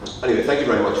Anyway, thank you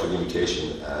very much for the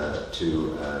invitation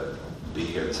to be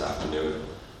here this afternoon.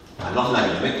 I'm not an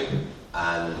academic,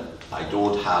 and I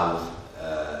don't have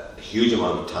a huge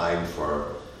amount of time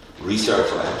for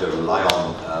research. I have to rely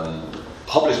on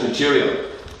published material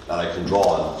that I can draw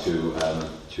on to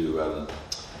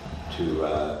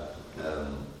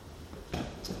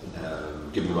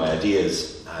give me my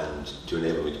ideas and to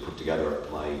enable me to put together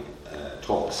my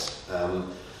talks.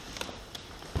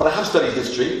 But I have studied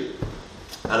history,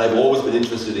 and I've always been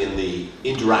interested in the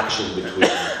interaction between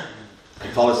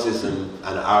Catholicism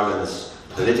and Ireland's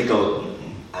political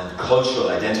and cultural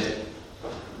identity.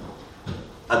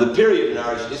 And the period in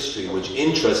Irish history which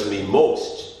interests me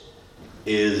most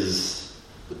is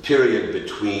the period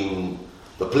between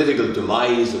the political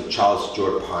demise of Charles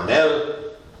Stewart Parnell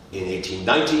in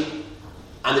 1890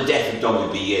 and the death of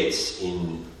W.B. Yeats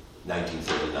in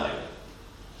 1939.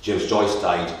 James Joyce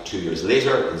died 2 years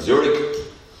later in Zurich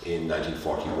in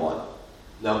 1941.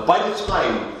 Now, by the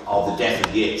time of the death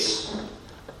of Yeats,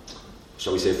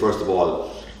 shall we say, first of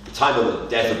all, the time of the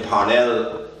death of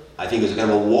Parnell, I think, is a kind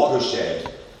of a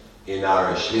watershed in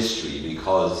Irish history,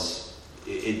 because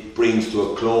it brings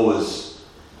to a close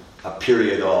a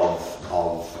period of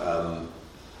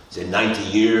say, 90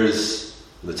 years,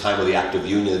 from the time of the Act of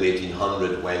Union of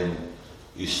 1800, when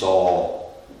you saw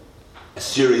a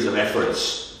series of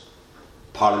efforts,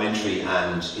 parliamentary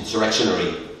and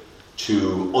insurrectionary,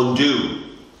 to undo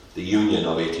the Union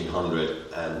of 1800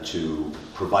 and to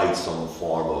provide some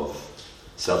form of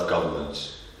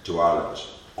self-government to Ireland.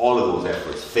 All of those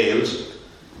efforts failed,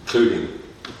 including,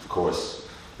 of course,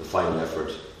 the final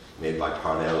effort made by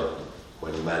Parnell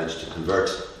when he managed to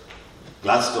convert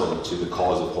Gladstone to the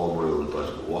cause of Home Rule,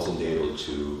 but wasn't able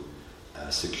to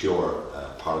secure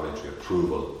parliamentary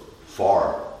approval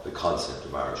for the concept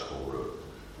of Irish Home Rule.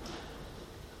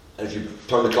 And if you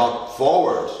turn the clock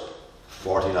forward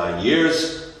 49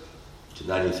 years to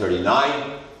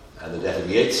 1939 and the death of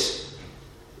Yeats,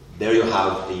 there you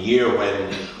have a year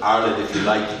when Ireland, if you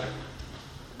like,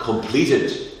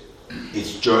 completed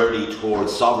its journey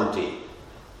towards sovereignty,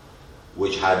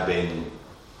 which had been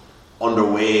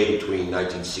underway between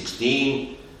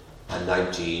 1916 and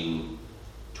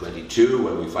 1922,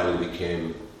 when we finally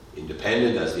became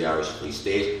independent as the Irish Free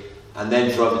State, and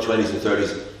then throughout the 20s and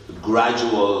 30s, the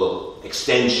gradual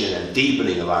extension and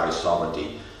deepening of Irish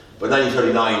sovereignty. But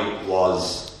 1939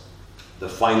 was the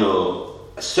final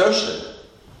assertion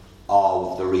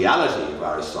of the reality of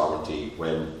Irish sovereignty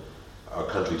when our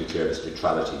country declared its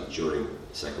neutrality during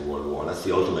the Second World War. And that's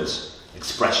the ultimate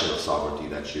expression of sovereignty,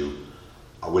 that you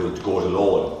are willing to go it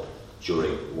alone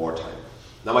during wartime.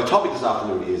 Now, my topic this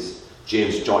afternoon is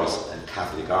James Joyce and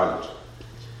Catholic Ireland.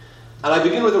 And I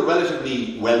begin with a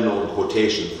relatively well-known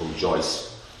quotation from Joyce.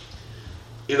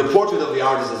 In a portrait of the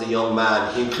artist as a young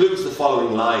man, he includes the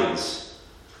following lines,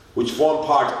 which form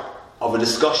part of a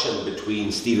discussion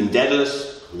between Stephen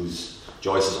Dedalus, who's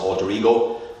Joyce's alter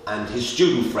ego, and his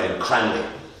student friend Cranley.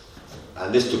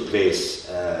 And this took place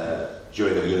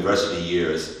during their university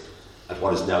years at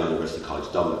what is now University College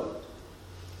Dublin.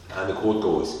 And the quote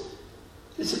goes,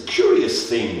 "It's a curious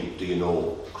thing, do you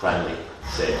know," Cranley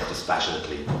said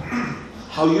dispassionately,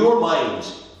 "how your mind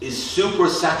is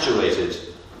supersaturated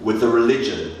with the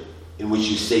religion in which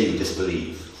you say you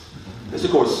disbelieve." This,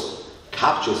 of course,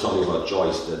 captures something about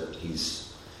Joyce, that he's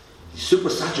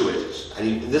supersaturated.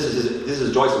 And this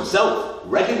is Joyce himself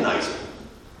recognizing,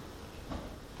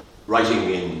 writing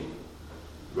in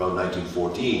around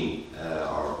 1914,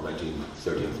 or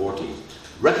 1913-14,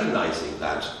 recognizing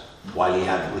that while he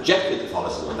had rejected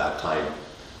Catholicism at that time,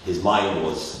 his mind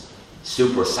was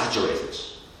supersaturated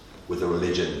with the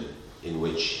religion in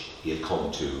which he had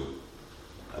come to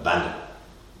abandon.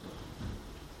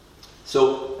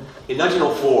 So, in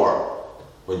 1904,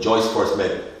 when Joyce first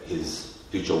met his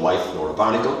future wife, Laura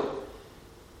Barnacle,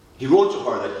 he wrote to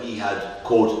her that he had,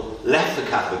 quote, "left the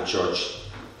Catholic Church,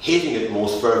 hating it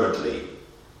most fervently,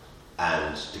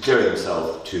 and declaring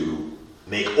himself to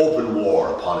make open war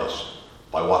upon it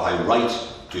by what I write,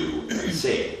 do, and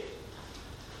say."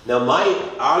 Now, my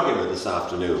argument this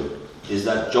afternoon is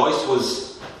that Joyce was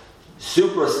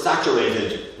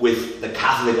supersaturated with the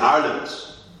Catholic Ireland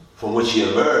from which he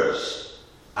emerged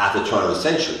at the turn of the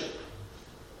century,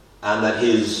 and that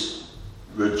his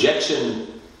rejection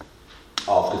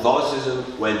of Catholicism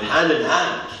went hand in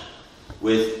hand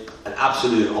with an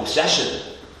absolute obsession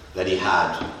that he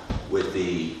had with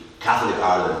the Catholic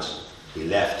Ireland he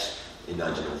left in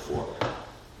 1904.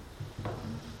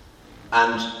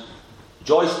 And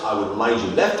Joyce, I would remind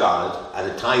you, left Ireland at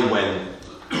a time when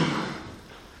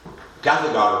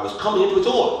Catholic Ireland was coming into its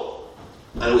own,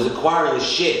 and it was acquiring a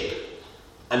shape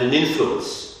and an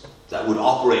influence that would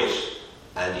operate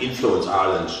and influence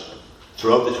Ireland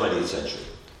throughout the 20th century.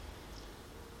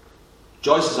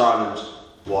 Joyce's Ireland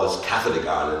was Catholic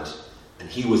Ireland, and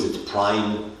he was its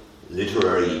prime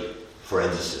literary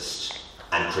forensicist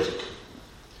and critic.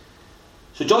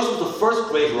 So Joyce was the first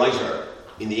great writer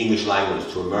in the English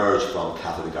language to emerge from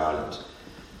Catholic Ireland.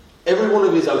 Every one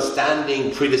of his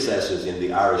outstanding predecessors in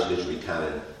the Irish literary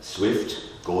canon,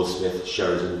 Swift, Goldsmith,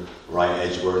 Sheridan, Ryan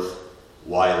Edgeworth,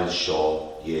 Wilde,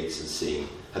 Shaw, Yeats and Synge,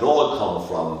 had all come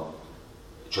from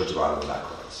Church of Ireland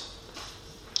backgrounds.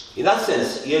 In that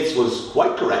sense, Yeats was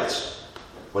quite correct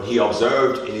when he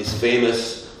observed in his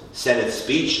famous Senate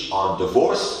speech on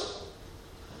divorce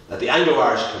that the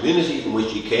Anglo-Irish community from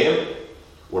which he came,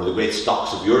 one of the great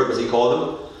stocks of Europe as he called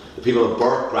them, the people of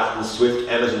Burke, Grattan, Swift,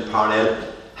 Emmet and Parnell,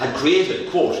 had created,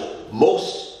 quote,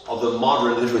 most of the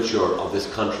modern literature of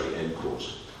this country, end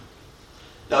quote.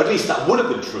 Now at least that would have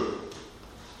been true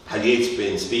had Yeats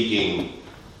been speaking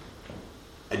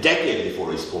a decade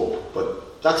before he spoke,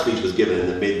 but that speech was given in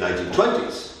the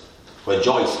mid-1920s, when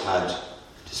Joyce had,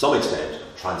 to some extent,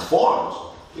 transformed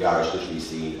the Irish literary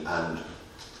scene, and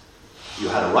you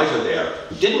had a writer there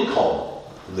who didn't come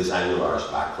from this Anglo-Irish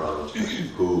background,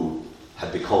 who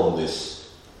had become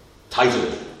this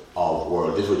titan of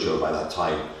world literature by that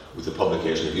time with the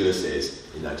publication of Ulysses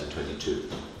in 1922.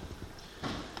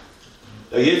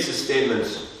 Now Yeats'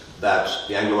 statement that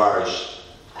the Anglo-Irish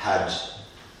had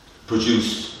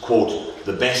produced, quote,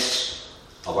 the best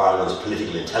of Ireland's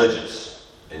political intelligence,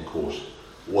 end quote,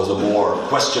 was a more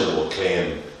questionable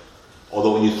claim.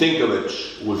 Although when you think of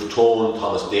it, Wolfe Tone,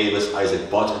 Thomas Davis, Isaac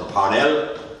Butt and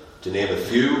Parnell, to name a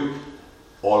few,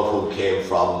 all of whom came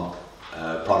from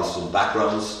Protestant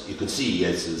backgrounds, you can see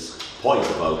Yeats's point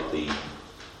about the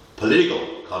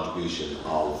political contribution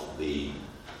of the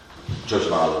Church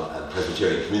of Ireland and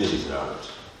Presbyterian communities in Ireland.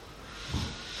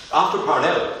 After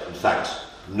Parnell, in fact,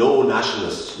 no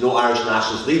Irish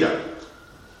nationalist leader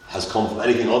has come from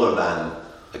anything other than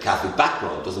a Catholic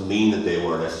background. It doesn't mean that they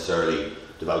were necessarily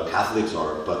devout Catholics,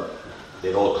 but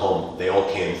they all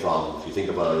came from, if you think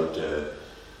about it,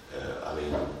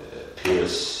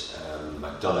 Pearse,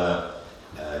 MacDonagh,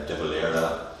 De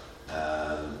Valera,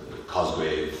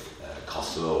 Cosgrave,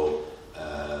 Costello,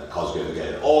 Cosgrave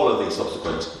again, all of these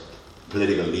subsequent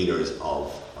political leaders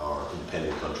of our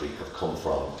independent country have come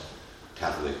from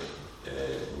Catholic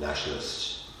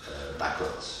nationalist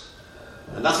backgrounds.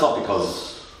 And that's not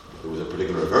because there was a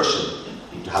particular aversion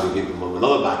to having people from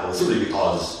another background, simply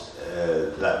because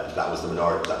that was the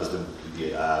minority, that was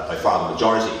by far the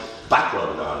majority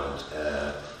background in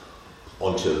Ireland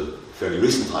until fairly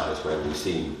recent times, when we've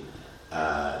seen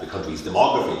the country's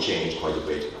demography change quite a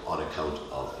bit on account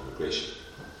of immigration.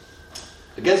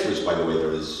 Against which, by the way,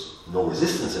 there is no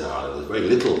resistance in Ireland. There's very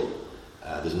little,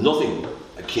 there's nothing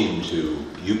akin to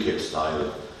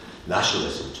UKIP-style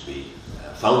nationalism to be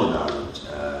found in Ireland,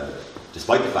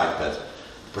 despite the fact that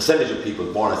the percentage of people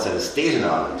born outside the state in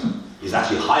Ireland is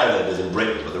actually higher than it is in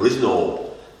Britain, but there is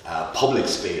no public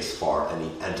space for any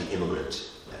anti-immigrant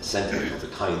sentiment of the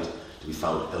kind to be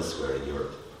found elsewhere in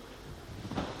Europe.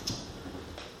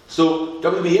 So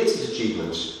W.B. Yeats'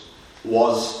 achievement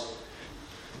was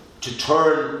to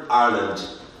turn Ireland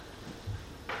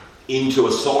into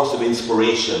a source of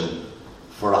inspiration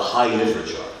for a high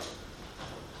literature.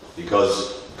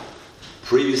 Because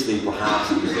previously,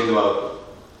 perhaps, if you think about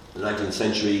the 19th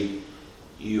century,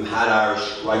 you had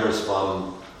Irish writers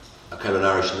from a kind of an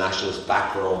Irish nationalist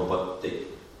background, but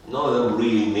none of them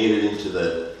really made it into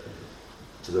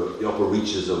the upper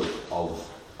reaches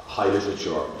of high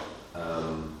literature.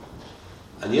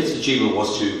 And Yeats' achievement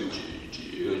was to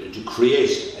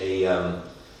create a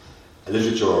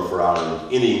literature for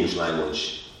Ireland in the English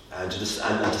language, and to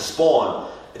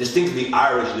spawn a distinctly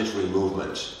Irish literary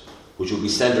movement, which would be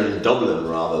centred in Dublin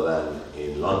rather than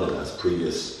in London, as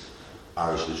previous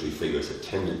Irish literary figures had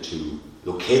tended to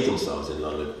locate themselves in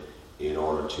London in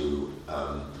order to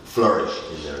flourish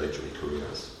in their literary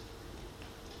careers.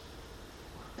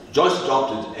 Joyce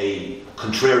adopted a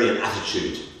contrarian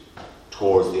attitude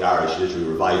towards the Irish literary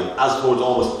revival, as towards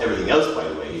almost everything else, by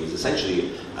the way. He was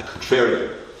essentially a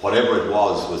contrarian. Whatever it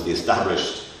was the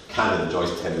established canon.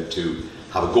 Joyce tended to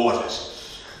have a go at it.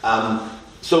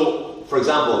 So, for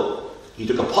example, he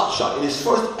took a pot shot in his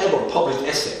first ever published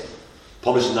essay,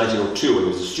 published in 1902 when he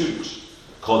was a student,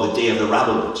 called The Day of the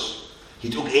Rabblement. He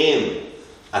took aim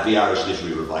at the Irish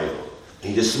literary revival.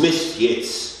 He dismissed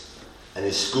Yeats and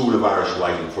his school of Irish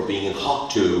writing for being in hock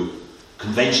to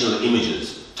conventional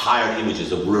images, tired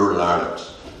images of rural Ireland.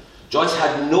 Joyce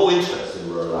had no interest in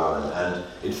rural Ireland, and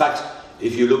in fact,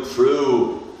 if you look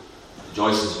through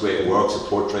Joyce's great works, A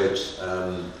Portrait,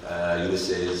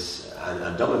 Ulysses,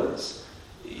 and Dubliners,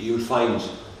 you'll find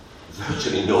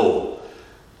virtually no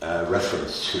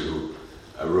reference to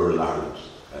rural Ireland.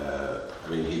 I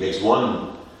mean, he makes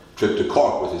one trip to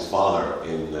Cork with his father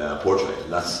in Portrait,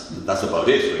 and that's about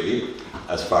it, really,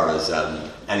 as far as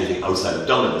anything outside of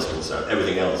Dublin is concerned.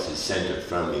 Everything else is centred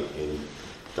firmly in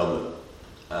Dublin.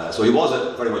 So he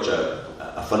was very much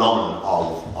a phenomenon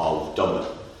of Dublin.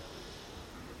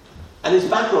 And his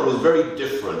background was very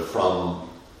different from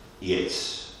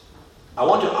Yeats. I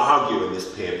want to argue in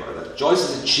this paper that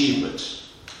Joyce's achievement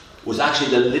was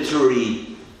actually the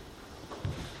literary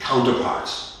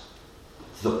counterpart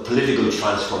to the political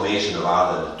transformation of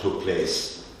Ireland that took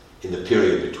place in the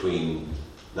period between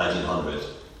 1900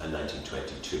 and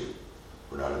 1922,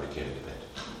 when Ireland became independent.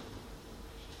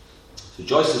 So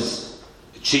Joyce's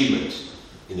achievement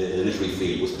in the literary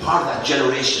field was part of that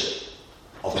generation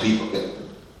of people,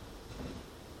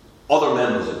 other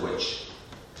members of which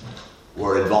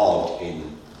were involved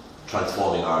in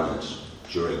transforming Ireland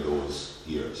during those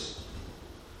years.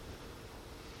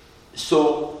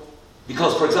 So,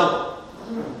 because, for example,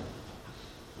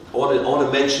 I want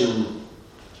to mention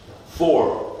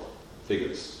 4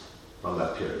 figures from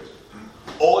that period,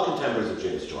 all contemporaries of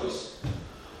James Joyce,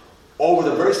 all with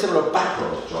a very similar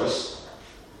background to Joyce.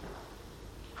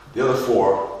 The other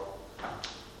 4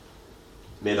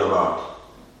 made their mark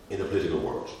in the political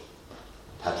world.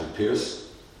 Patrick Pearse,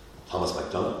 Thomas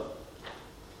MacDonagh,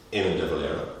 Eamon de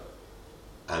Valera,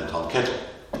 and Tom Kettle.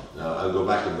 Now, I'll go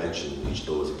back and mention each of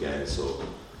those again, so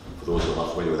for those who are not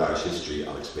familiar with Irish history,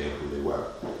 I'll explain who they were.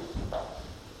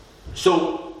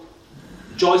 So,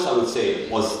 Joyce, I would say,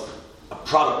 was a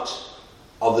product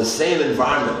of the same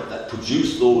environment that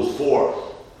produced those 4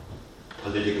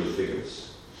 political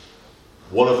figures,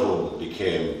 one of whom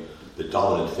became the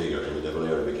dominant figure, Eamon de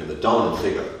Valera became the dominant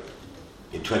figure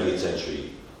in 20th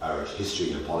century Irish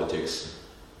history and politics,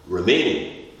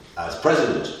 remaining as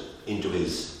president into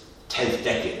his 10th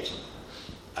decade,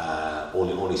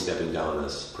 only stepping down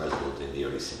as president in the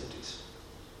early 70s,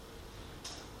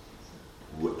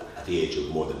 at the age of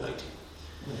more than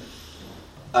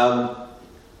 90.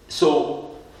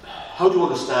 So, how do you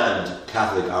understand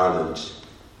Catholic Ireland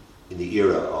in the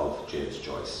era of James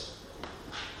Joyce?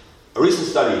 A recent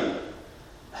study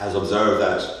has observed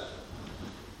that,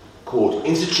 quote,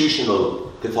 institutional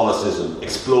Catholicism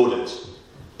exploded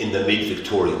in the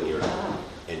mid-Victorian era,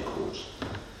 end quote.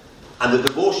 And the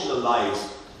devotional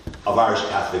lives of Irish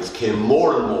Catholics came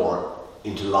more and more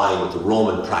into line with the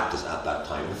Roman practice at that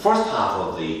time. In the first half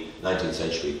of the 19th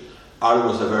century, Ireland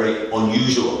was a very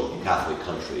unusual Catholic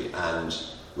country, and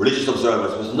religious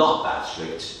observance was not that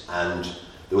strict, and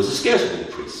there was a scarcity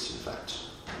of priests, in fact.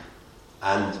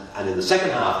 And in the second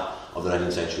half of the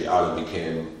 19th century, Ireland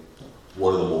became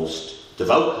one of the most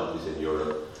devout countries in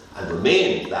Europe, and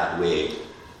remained that way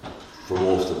for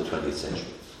most of the 20th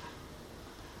century.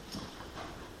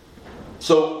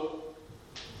 So,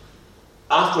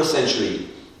 after a century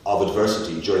of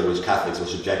adversity during which Catholics were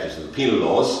subjected to the penal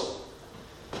laws,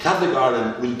 Catholic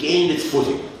Ireland regained its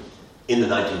footing in the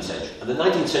 19th century. And the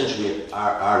 19th century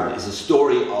Ireland is a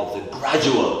story of the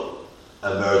gradual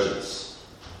emergence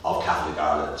of Catholic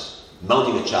Ireland,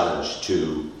 mounting a challenge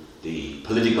to the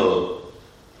political,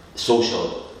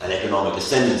 social and economic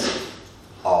ascendancy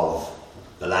of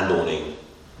the landowning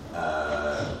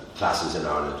classes in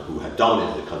Ireland who had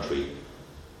dominated the country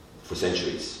for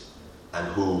centuries, and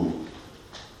who,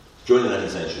 during the 19th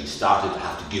century, started to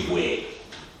have to give way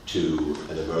to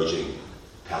an emerging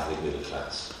Catholic middle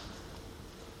class.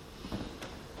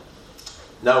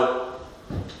 Now,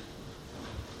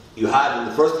 you had in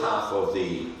the first half of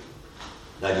the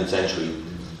 19th century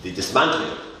the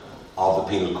dismantling of the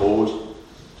penal code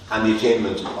and the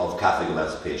attainment of Catholic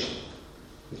emancipation.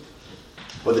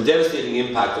 But the devastating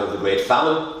impact of the Great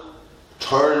Famine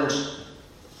turned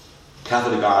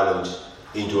Catholic Ireland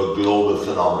into a global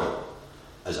phenomenon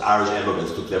as Irish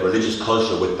immigrants took their religious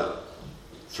culture with them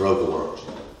throughout the world.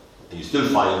 And you still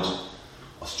find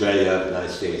Australia, the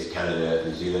United States, Canada,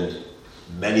 New Zealand,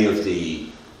 many of the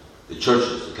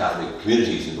churches, the Catholic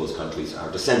communities in those countries are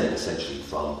descended essentially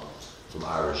from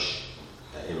Irish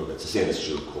immigrants. The same is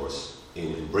true, of course,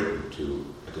 in Britain to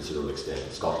a considerable extent,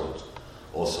 in Scotland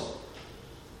also.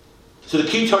 So the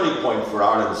key turning point for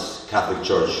Ireland's Catholic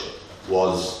Church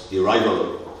was the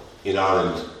arrival in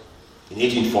Ireland in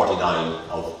 1849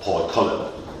 of Paul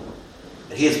Cullen.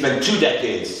 And he had spent 2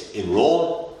 decades in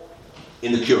Rome,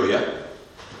 in the Curia,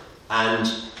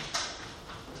 and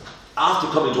after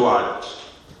coming to Ireland,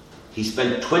 he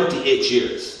spent 28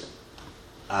 years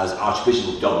as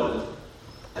Archbishop of Dublin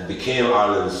and became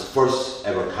Ireland's first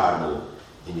ever cardinal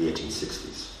in the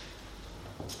 1860s.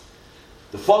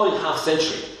 The following half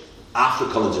century after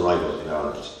Cullen's arrival in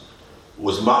Ireland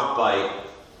was marked by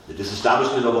the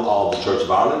disestablishment of the Church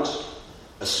of Ireland,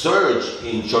 a surge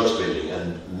in church building,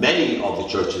 and many of the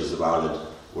churches of Ireland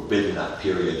were built in that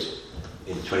period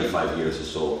in 25 years or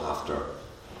so after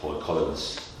Paul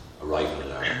Cullen's arrival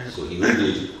in Ireland. So he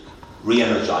really did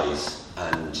re-energise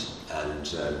and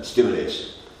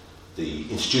stimulate the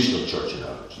institutional church in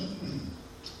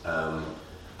Ireland.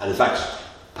 And in fact,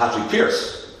 Patrick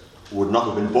Pearse would not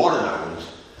have been born in Ireland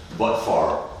but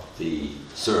for the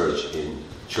surge in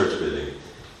church building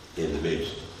in the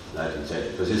mid-19th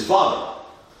century, because his father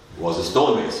was a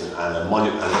stonemason and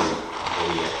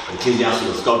an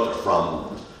ecclesiastical sculptor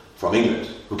from England,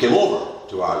 who came over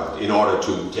to Ireland in order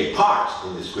to take part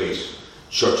in this great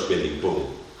church building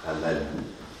boom. And then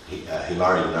he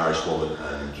married an Irish woman,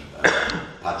 and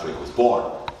Patrick was born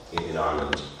in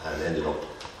Ireland and ended up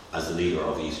as the leader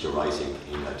of the Easter Rising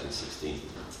in 1916.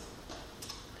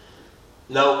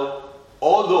 Now,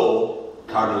 although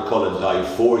Cardinal Cullen died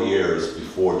 4 years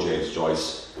before James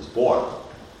Joyce was born,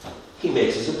 he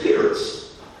makes his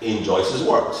appearance in Joyce's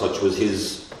work. Such was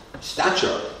his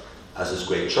stature as this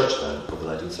great churchman of the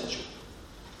 19th century.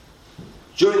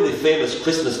 During the famous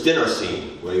Christmas dinner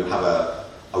scene, where you have a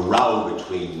row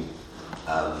between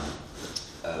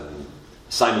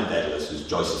Simon Dedalus, who's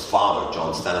Joyce's father,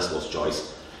 John Stanislaus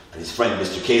Joyce, and his friend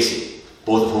Mr. Casey,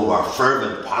 both of whom are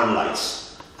fervent Parnellites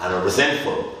and are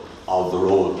resentful of the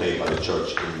role played by the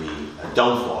church in the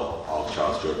downfall of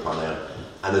Charles Stewart Parnell.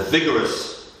 And a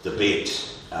vigorous debate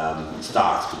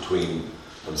starts between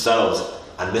themselves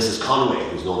and Mrs. Conway,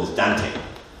 who's known as Dante.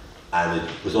 And it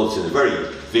results in a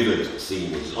very vivid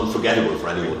scene, which is unforgettable for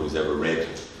anyone who's ever read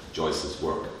Joyce's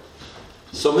work.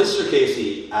 So Mr.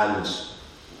 Casey and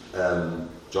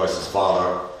Joyce's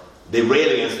father, they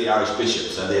rail against the Irish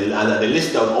bishops, and they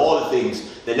list out all the things.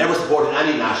 They never supported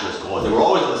any nationalist cause. They were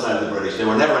always on the side of the British. They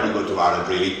were never any good to Ireland,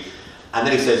 really. And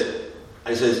then he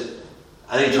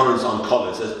turns on Cullen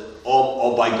and says,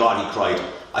 oh by God, he cried,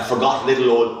 I forgot little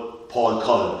old Paul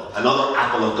Cullen, another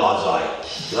apple of God's eye.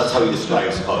 So that's how he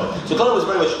describes Cullen. So Cullen was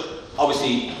very much,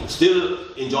 obviously,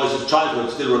 still in Joyce's childhood,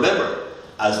 still remembered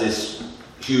as this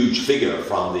huge figure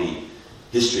from the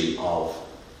history of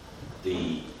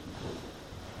the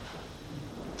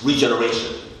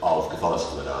regeneration of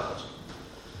Catholicism in Ireland.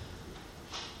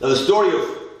 Now, the story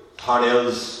of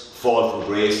Parnell's fall from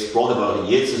grace, brought about in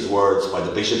Yeats's words by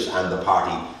the bishops and the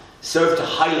party, served to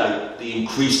highlight the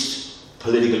increased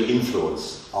political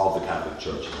influence of the Catholic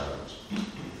Church in Ireland.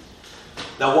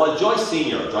 Now, while Joyce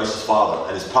Sr., Joyce's father,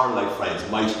 and his Parnellite friends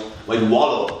might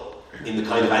wallow in the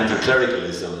kind of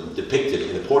anti-clericalism depicted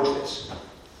in the portraits,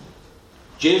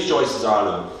 James Joyce's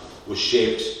Ireland was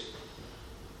shaped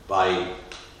by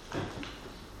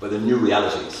the new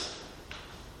realities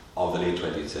of the late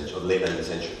 20th century, of the late 19th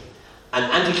century. And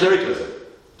anti-clericalism,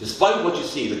 despite what you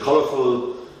see, the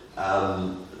colourful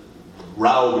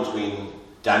row between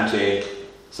Dante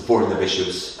supporting the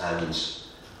bishops and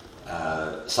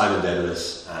Simon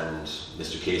Dedalus and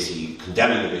Mr. Casey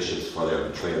condemning the bishops for their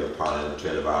betrayal of Parnell and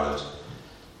betrayal of Ireland,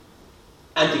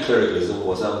 anti-clericalism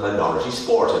was a minority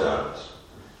sport in Ireland.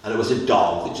 And it was a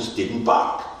dog that just didn't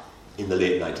bark in the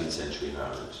late 19th century in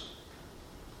Ireland,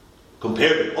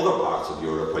 compared with other parts of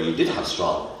Europe where you did have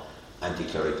strong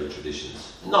anti-clerical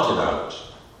traditions. Not in Ireland.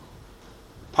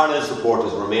 Parnell's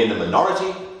supporters remained a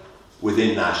minority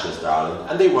within nationalist Ireland,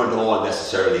 and they weren't all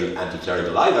necessarily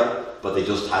anti-clerical either, but they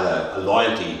just had a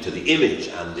loyalty to the image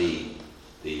and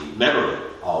the memory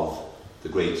of the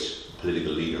great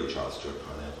political leader, Charles Stewart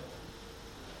Parnell.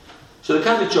 So the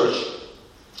Catholic Church,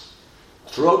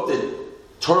 throughout the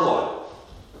turmoil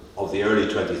of the early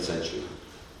 20th century,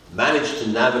 managed to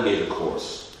navigate a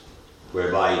course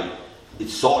whereby it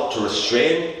sought to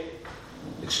restrain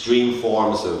extreme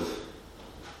forms of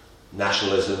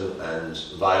nationalism and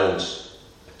violent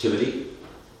activity,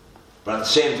 but at the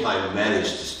same time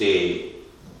managed to stay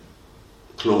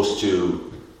close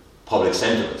to public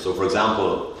sentiment. So, for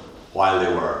example, while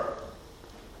they were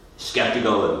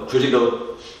skeptical and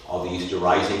critical of the Easter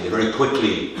Rising, they very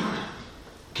quickly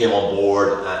came on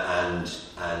board and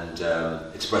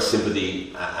expressed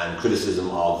sympathy and criticism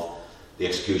of the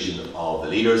execution of the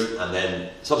leaders, and then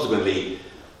subsequently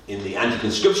in the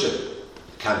anti-conscription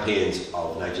campaigns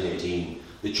of 1918,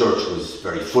 the church was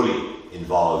very fully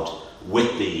involved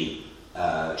with the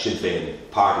Sinn Féin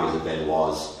party, as it then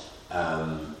was,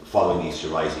 following the Easter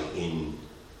Rising, in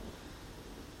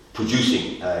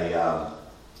producing a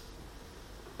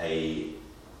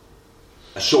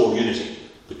show of unity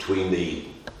between the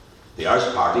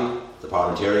Irish party, the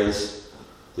parliamentarians,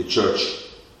 the church,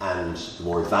 and the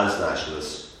more advanced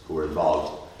nationalists who were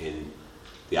involved in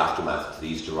the aftermath of the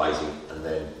Easter Rising, and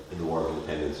then in the War of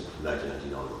Independence from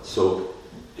 1919 onwards. So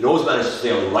it always managed to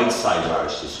stay on the right side of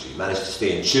Irish history, managed to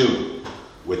stay in tune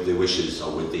with the wishes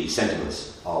or with the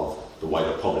sentiments of the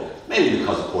wider public. Mainly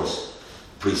because, of course,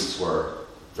 priests were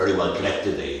very well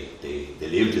connected, they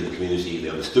lived in the community, they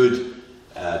understood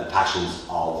the passions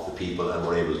of the people and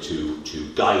were able to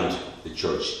guide the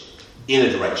church in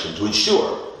a direction to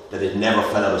ensure that it never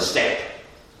fell out of step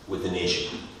with the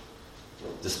nation,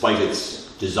 despite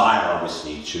its desire,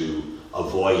 obviously, to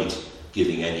avoid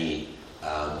giving any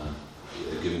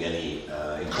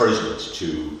encouragement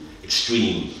to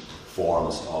extreme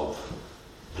forms of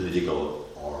political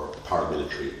or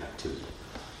paramilitary activity.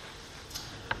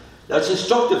 Now, it's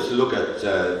instructive to look at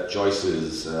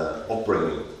Joyce's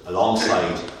upbringing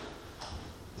alongside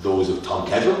those of Tom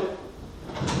Kettle,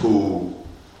 who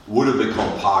would have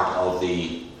become part of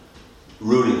the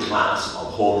ruling class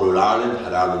of Home Rule Ireland,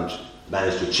 had Ireland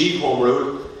managed to achieve Home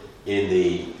Rule in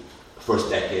the first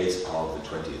decades of the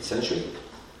 20th century,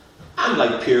 and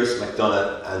like Pearse,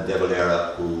 MacDonagh and De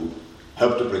Valera, who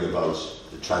helped to bring about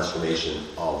the transformation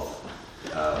of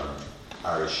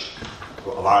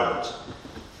Ireland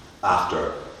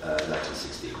after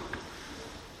 1916.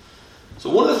 So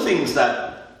one of the things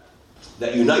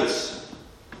that unites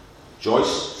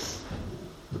Joyce,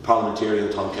 the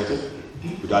parliamentarian Tom Kettle,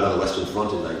 who died on the Western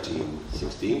Front in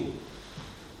 1916,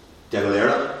 De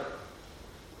Valera,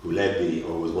 who led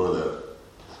one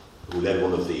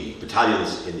of the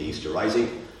battalions in the Easter Rising,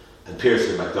 and Pearse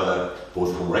and MacDonagh, both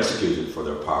of whom were executed for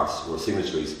their parts, were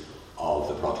signatories of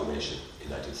the proclamation in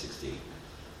 1916.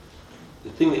 The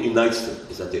thing that unites them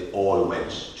is that they all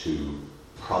went to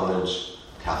prominent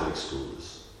Catholic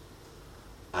schools.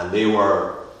 And they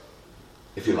were,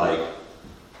 if you like,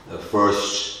 the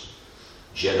first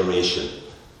generation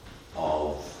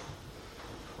of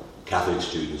Catholic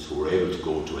students who were able to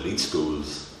go to elite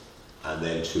schools and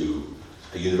then to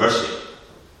a university.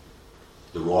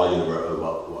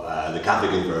 The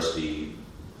Catholic University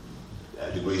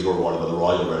degrees were awarded by the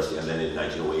Royal University, and then in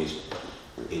 1908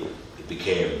 it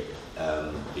became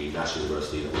the National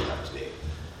University that we have today.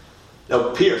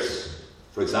 Now, Pearse,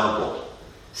 for example,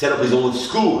 set up his own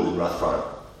school in Rathfarnham,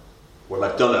 where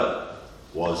MacDonagh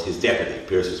was his deputy.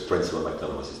 Pearse was principal,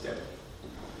 MacDonagh was his deputy.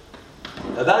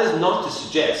 Now, that is not to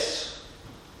suggest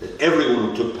that everyone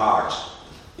who took part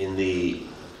in the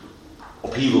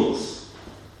upheavals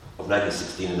of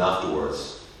 1916 and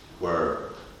afterwards were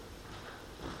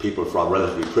people from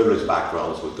relatively privileged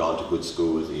backgrounds who had gone to good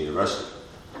schools and university.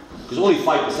 Because only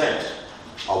 5%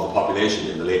 of the population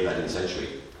in the late 19th century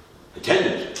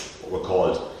attended what were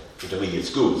called intermediate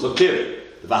schools. So clearly,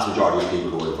 the vast majority of people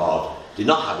who were involved did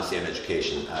not have the same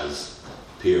education as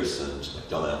Pearse and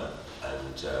MacDonagh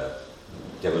and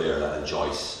De Valera and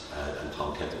Joyce and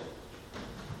Tom Kettle.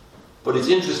 But it's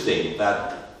interesting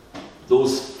that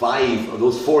those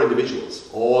four individuals,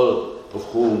 all of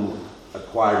whom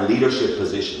acquired leadership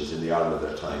positions in the Ireland of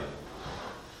their time,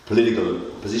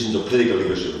 positions of political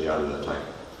leadership in the Ireland of their time,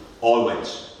 all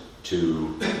went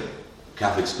to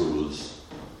Catholic schools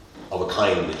of a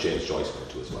kind that James Joyce went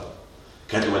to as well.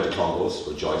 Kettle went to Clongowes,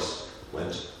 where Joyce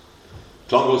went.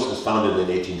 Clongowes was founded in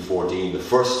 1814. The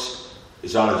first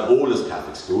is Ireland's oldest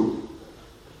Catholic school,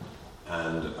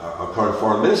 and our current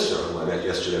foreign minister, whom I met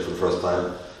yesterday for the first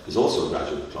time, is also a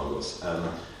graduate of Clongowes.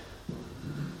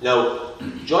 Now,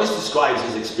 Joyce describes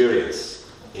his experience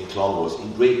in Clongowes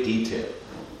in great detail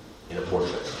in a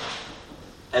portrait,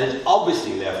 and it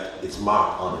obviously left its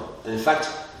mark on him. And in fact,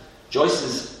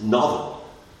 Joyce's novel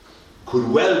could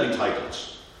well be titled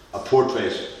A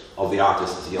Portrait of the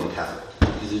Artist as a Young Catholic,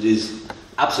 because it is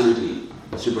absolutely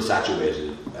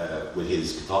supersaturated with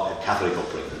his Catholic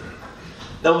upbringing.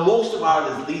 Now, most of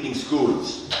Ireland's leading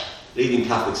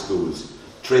Catholic schools,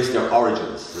 trace their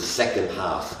origins to the second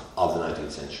half of the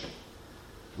 19th century.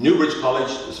 Newbridge College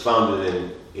was founded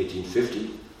in 1850.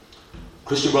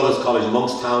 Christian Brothers College,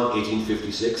 Monkstown,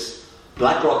 1856.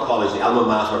 Blackrock College, the alma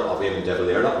mater of Eamon De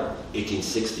Valera,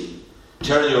 1860.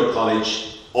 Terenure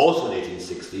College, also in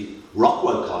 1860.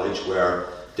 Rockwell College, where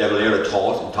De Valera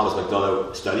taught and Thomas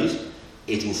MacDonagh studied,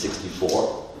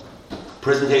 1864.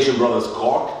 Presentation Brothers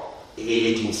Cork,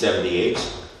 1878.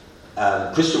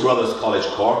 Christian Brothers College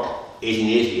Cork,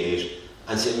 1888,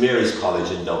 and St Mary's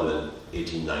College in Dublin,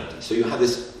 1890. So you have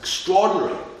this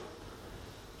extraordinary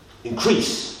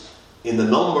increase in the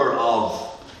number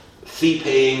of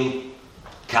fee-paying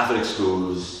Catholic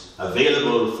schools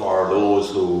available for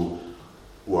those who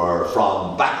were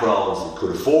from backgrounds that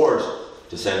could afford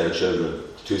to send their children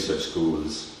to such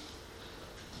schools.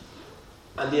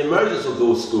 And the emergence of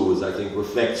those schools, I think,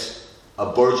 reflects a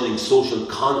burgeoning social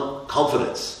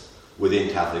confidence within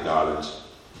Catholic Ireland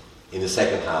in the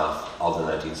second half of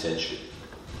the 19th century.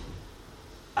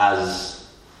 As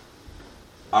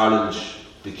Ireland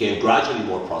became gradually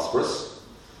more prosperous,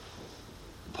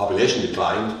 population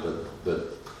declined, but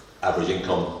average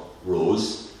income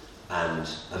rose, and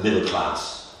a middle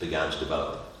class began to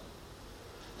develop.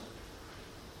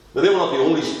 But they were not the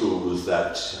only schools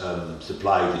that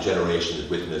supplied the generation that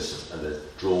witnessed and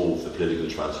that drove the political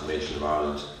transformation of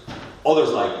Ireland. Others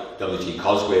like W.T.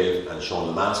 Cosgrave and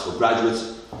Sean Lemass were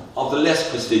graduates of the less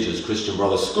prestigious Christian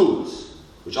Brothers schools,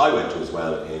 which I went to as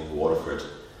well in Waterford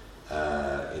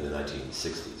in the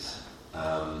 1960s.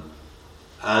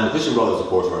 And the Christian Brothers, of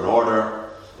course, were an order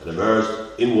that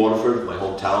emerged in Waterford, my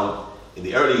hometown, in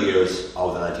the early years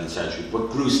of the 19th century, but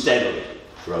grew steadily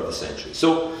throughout the century.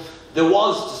 So there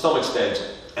was, to some extent,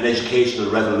 an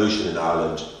educational revolution in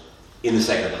Ireland in the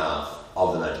second half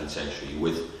of the 19th century,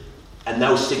 with a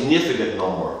now significant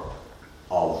number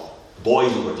of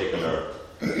boys in particular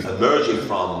emerging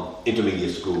from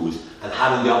intermediate schools and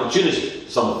having the opportunity,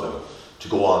 some of them, to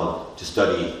go on to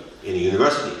study in a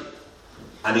university.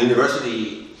 And the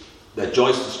university that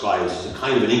Joyce describes as a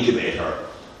kind of an incubator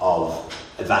of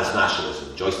advanced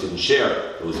nationalism. Joyce didn't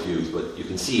share those views, but you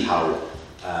can see how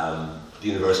the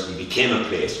university became a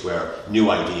place where new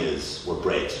ideas were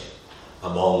bred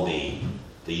among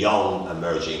the young,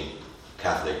 emerging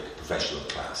Catholic professional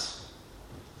class.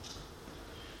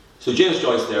 So James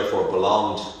Joyce, therefore,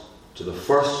 belonged to the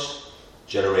first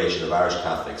generation of Irish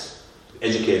Catholics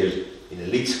educated in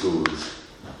elite schools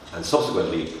and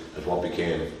subsequently at what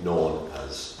became known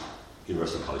as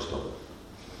University College Dublin.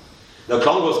 Now,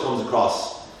 Clongowes comes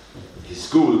across, his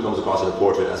school comes across in a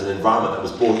portrait as an environment that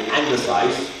was both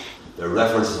anglicised. There are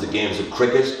references to games of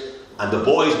cricket, and the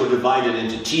boys were divided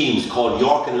into teams called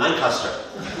York and Lancaster.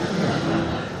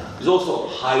 It was also a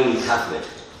highly Catholic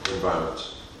environment.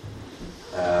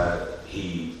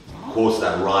 He quotes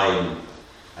that rhyme,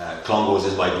 Clongowes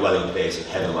is my dwelling place and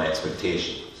heaven my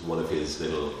expectation. It's one of his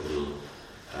little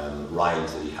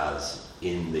rhymes that he has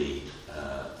in the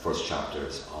first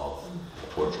chapters of the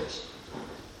portrait.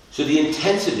 So the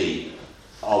intensity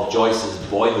of Joyce's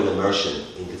boyhood immersion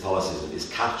in Catholicism is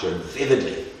captured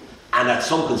vividly and at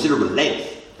some considerable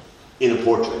length in a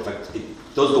portrait. In fact, it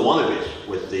does go on a bit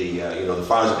with the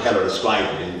fires of hell are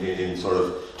described in sort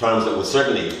of terms that would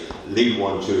certainly lead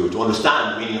one to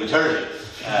understand the meaning of eternity,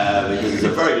 because it's a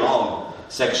very long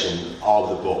section of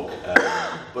the book,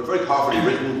 but very powerfully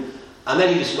written. And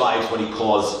then he describes what he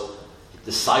calls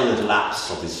the silent lapse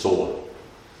of his soul,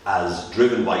 as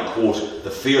driven by, quote, the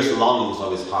fierce longings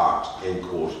of his heart, end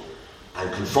quote,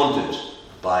 and confronted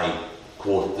by,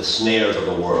 quote, the snares of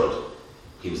the world.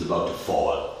 He was about to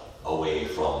fall away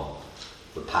from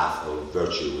the path of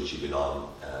virtue which he'd been on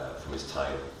from his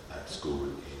time at school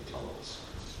in Clongowes.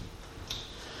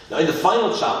 Now, in the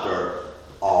final chapter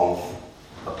of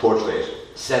a portrait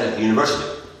set at the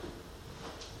university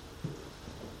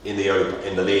in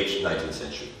the late 19th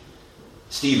century,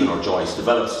 Stephen, or Joyce,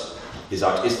 develops his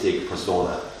artistic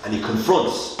persona, and he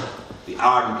confronts the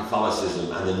ardent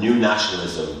Catholicism and the new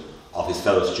nationalism of his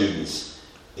fellow students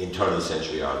in turn-of-the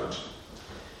century Ireland.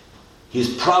 He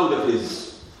is proud of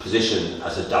his position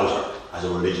as a doubter, as a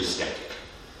religious skeptic,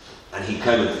 and he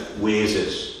kind of weighs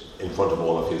it in front of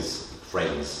all of his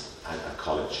friends at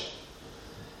college.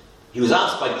 He was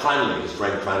asked by Cranley, his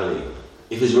friend Cranley,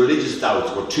 if his religious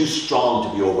doubts were too strong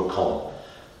to be overcome,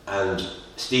 and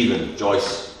Stephen,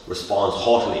 Joyce, responds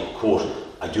haughtily, quote,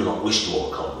 I do not wish to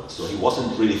overcome them. So he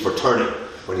wasn't really for turning.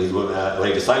 When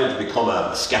he decided to become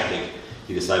a skeptic,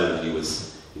 he decided that he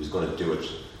was going to do it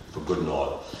for good and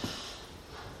all.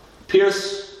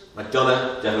 Pearse,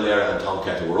 MacDonagh, De Valera and Tom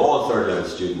Kettle were all third-level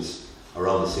students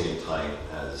around the same time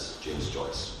as James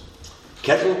Joyce.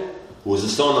 Kettle, who was the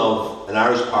son of an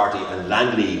Irish Party and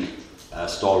Land League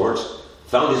stalwart,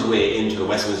 found his way into the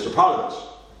Westminster Parliament,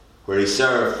 where he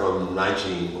served from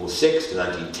 1906 to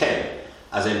 1910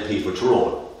 as MP for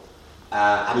Tyrone,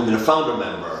 having been a founder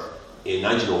member in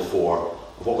 1904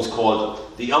 of what was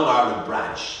called the Young Ireland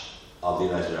branch of the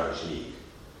United Irish League.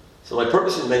 So my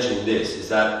purpose in mentioning this is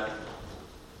that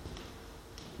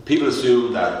people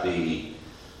assume that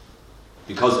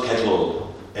because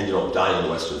Kettle ended up dying on the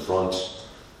Western Front,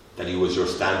 that he was your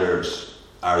standard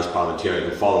Irish parliamentarian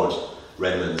who followed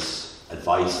Redmond's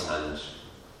advice and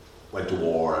went to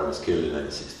war and was killed in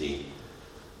 1916.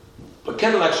 But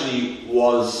Kettle actually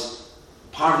was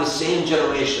part of the same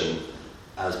generation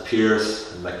as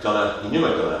Pearse and MacDonagh. He knew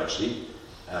MacDonagh actually,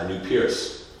 knew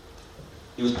Pearse.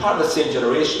 He was part of the same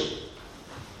generation.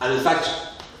 And in fact,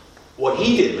 what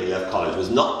he did when he left college was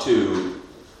not to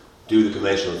do the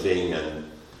conventional thing and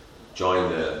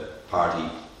join the party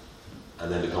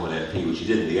and then become an MP, which he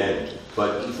did in the end.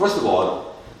 But first of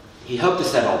all, he helped to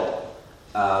set up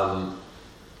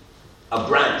a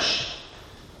branch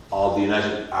of the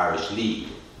United Irish League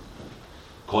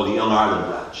called the Young Ireland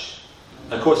Branch.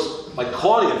 And of course, by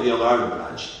calling it the Young Ireland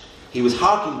Branch, he was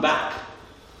harking back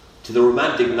to the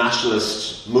romantic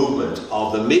nationalist movement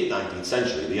of the mid-19th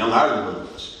century, the Young Ireland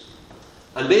movement.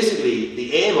 And basically,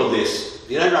 the aim of this,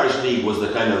 the United Irish League was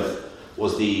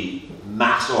the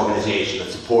mass organisation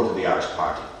that supported the Irish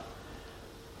Party.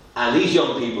 And these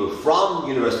young people from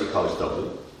University College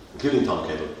Dublin, including Tom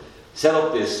Kettle, set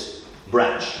up this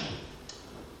branch,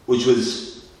 which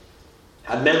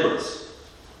had members,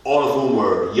 all of whom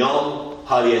were young,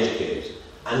 highly educated,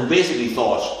 and basically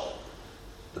thought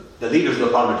the leaders of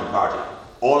the Parliamentary Party,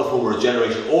 all of whom were a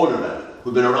generation older than them,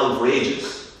 who'd been around for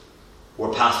ages,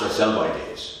 were past their sell-by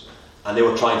date. And they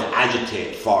were trying to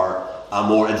agitate for a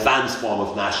more advanced form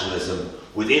of nationalism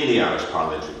within the Irish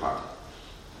Parliamentary Party.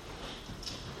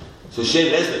 So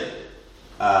Shane Leslie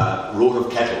wrote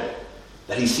of Kettle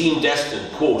that he seemed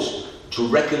destined, quote, to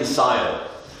reconcile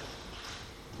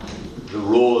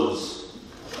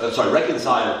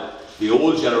the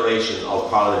old generation of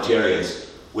parliamentarians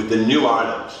with the new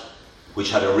Ireland which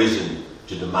had arisen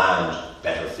to demand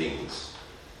better things.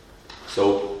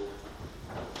 So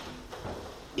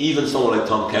even someone like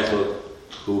Tom Kettle,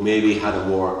 who maybe had a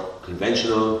more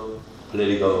conventional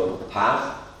political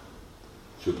path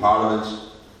through Parliament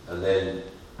and then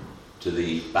to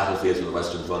the battlefields of the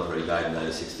Western Front where he died in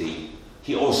 1916,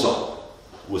 he also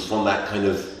was from that kind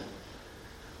of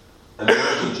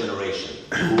American generation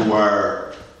who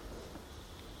were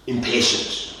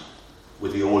impatient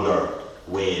with the older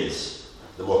ways,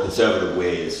 the more conservative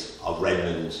ways of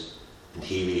Redmond and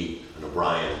Healy and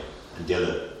O'Brien and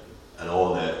Dillon and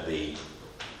all the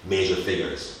major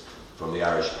figures from the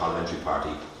Irish Parliamentary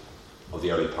Party of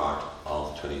the early part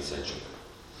of the 20th century.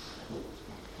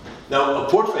 Now, a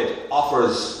portrait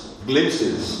offers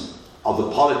glimpses of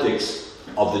the politics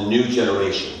of the new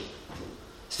generation.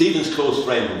 Stephen's close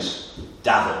friend,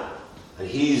 Davin, and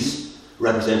he's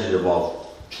representative of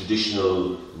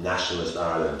traditional nationalist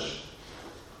Ireland.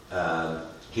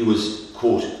 He was,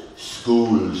 quote,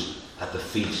 schooled at the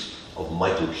feet of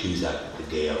Michael Cusack, the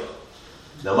Gael.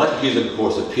 Now, Michael Cusack, of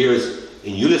course, appears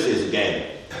in Ulysses again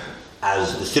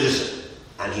as the citizen,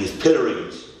 and he's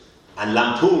pilloried and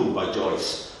lampooned by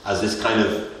Joyce as this kind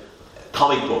of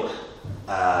comic book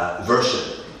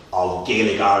version of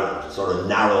Gaelic Ireland, sort of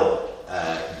narrow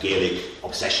Gaelic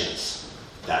obsessions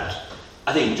that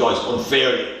I think Joyce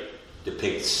unfairly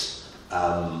depicts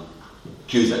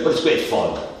Cusack. But it's great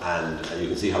fun, and you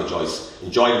can see how Joyce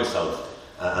enjoyed himself.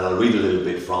 And I'll read a little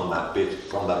bit from that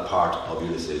part of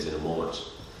Ulysses in a moment.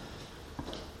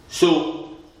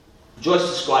 So, Joyce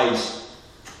describes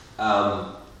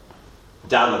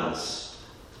Davin's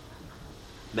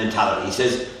mentality. He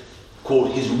says,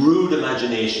 quote, his rude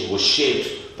imagination was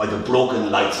shaped by the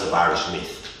broken lights of Irish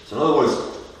myth. So in other words,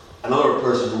 another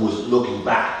person who was looking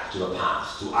back to the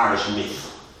past, to Irish myth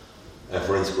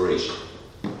for inspiration.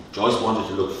 Joyce wanted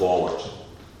to look forward.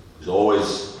 He was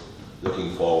always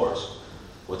looking forward.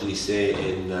 What did he say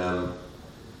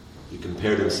he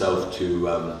compared himself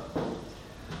to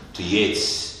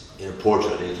Yeats in a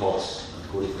portrait, and he talks, I'm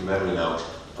quoting from memory now,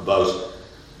 about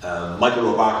Michael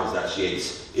Robartes, that's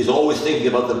Yeats, is always thinking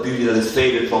about the beauty that is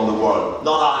faded from the world.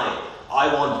 Not I.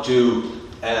 I want to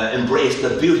embrace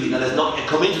the beauty that has not yet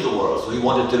come into the world. So he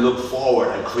wanted to look forward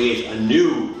and create a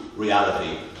new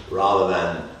reality rather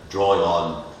than drawing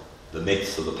on the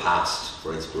myths of the past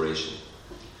for inspiration.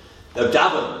 Now,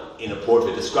 Davin, in a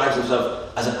portrait, describes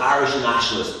himself as an Irish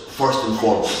nationalist first and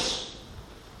foremost.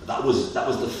 That was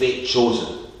the fate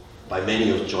chosen by many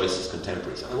of Joyce's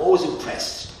contemporaries. I'm always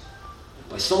impressed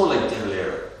by someone like De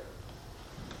Valera,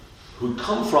 who'd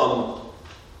come from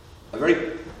a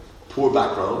very poor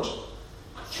background.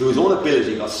 Through his own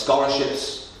ability, got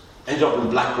scholarships, ended up in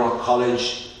Blackrock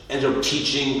College, ended up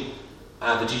teaching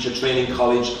at the Teacher Training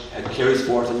College at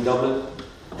Carysfort in Dublin,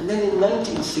 and then in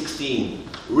 1916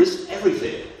 risked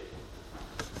everything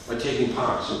by taking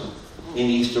part in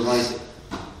the Easter Rising,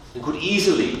 and could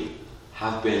easily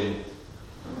have been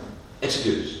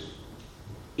executed.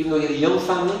 Even though he had a young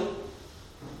family,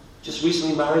 just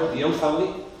recently married, a young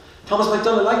family. Thomas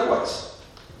MacDonagh likewise.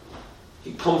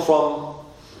 He'd come from,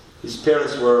 his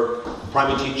parents were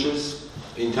primary teachers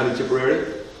in County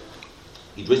Tipperary.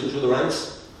 He'd risen through the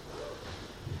ranks.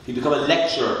 He'd become a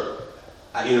lecturer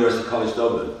at University College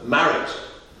Dublin, married,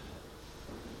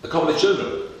 a couple of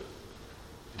children.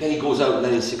 Then he goes out in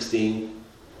 1916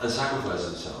 and sacrifices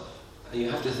himself. And you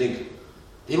have to think,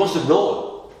 they must have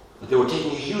known that they were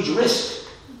taking a huge risk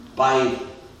by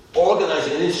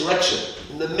organising an insurrection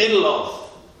in the middle of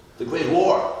the Great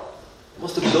War. They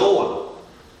must have known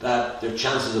that their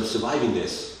chances of surviving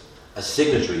this as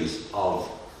signatories of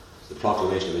the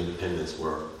Proclamation of Independence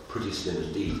were pretty slim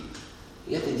indeed.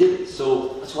 Yet they did it. So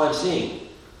that's why I'm saying,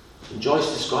 when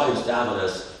Joyce describes Davin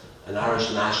as an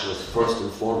Irish nationalist first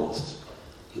and foremost,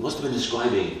 he must have been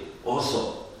describing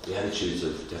also the attitudes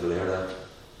of De Valera,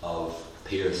 of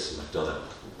Pearse, MacDonagh,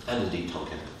 and indeed Tom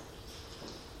Kenton.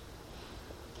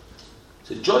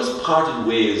 So Joyce parted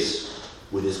ways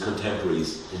with his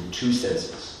contemporaries in two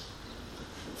senses.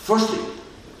 Firstly,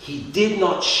 he did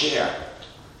not share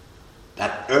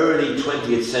that early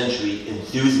 20th century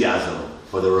enthusiasm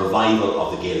for the revival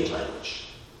of the Gaelic language.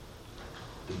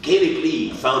 The Gaelic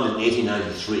League, founded in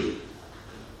 1893,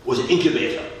 was an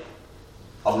incubator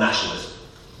of nationalism.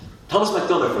 Thomas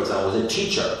MacDonagh, for example, was a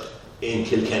teacher in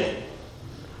Kilkenny.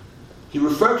 He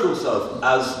referred to himself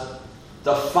as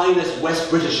the finest West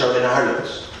Britisher in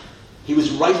Ireland. He was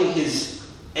writing his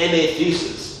MA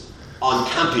thesis on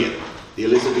Campion, the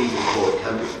Elizabethan poet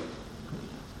Campion.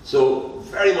 So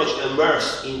very much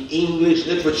immersed in English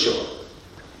literature,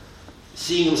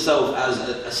 seeing himself as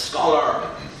a scholar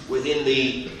within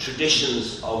the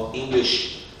traditions of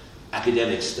English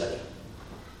academic study.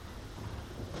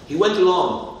 He went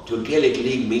along to a Gaelic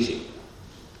League meeting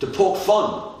to poke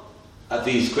fun at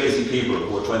these crazy people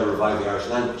who were trying to revive the Irish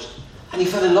language. And he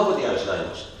fell in love with the Irish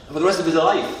language. And for the rest of his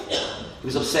life, he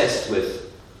was obsessed with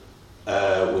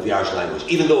the Irish language,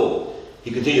 even though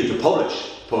he continued to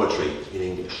publish poetry in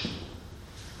English.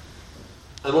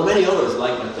 And there were many others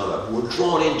like MacDonagh who were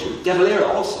drawn into. De Valera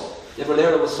also. De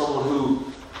Valera was someone who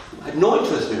had no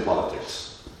interest in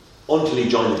politics until he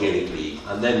joined the Gaelic League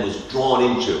and then was drawn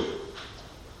into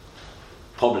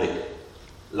public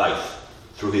life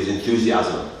through his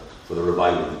enthusiasm for the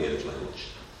revival of the Gaelic language.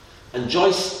 And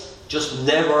Joyce just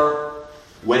never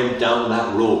went down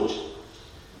that road.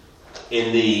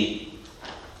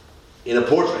 In a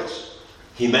portrait,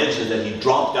 he mentioned that he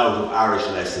dropped out of Irish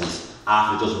lessons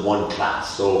after just one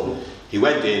class. So he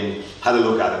went in, had a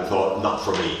look at it and thought, not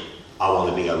for me. I want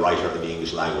to be a writer in the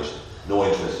English language. No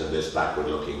interest in this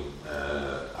backward-looking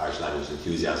Irish language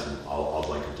enthusiasm of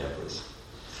my contemporaries.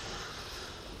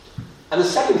 And the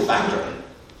second factor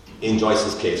in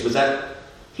Joyce's case was that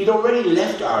he'd already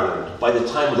left Ireland by the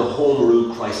time of the Home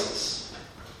Rule crisis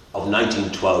of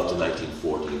 1912 to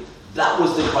 1914. That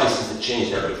was the crisis that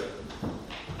changed everything.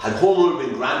 Had Home Rule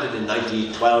been granted in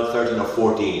 1912, 13 or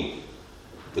 14,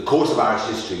 the course of Irish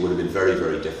history would have been very,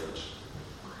 very different.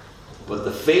 But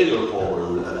the failure of Home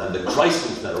Rule and the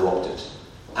crisis that erupted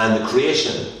and the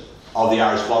creation of the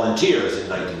Irish Volunteers in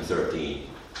 1913,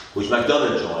 which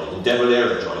MacDonagh joined and De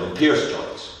Valera joined and Pearse joined,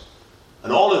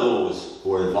 and all of those who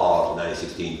were involved in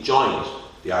 1916 joined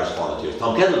the Irish Volunteers.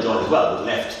 Tom Kendall joined as well, but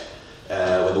left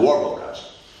when the war broke out.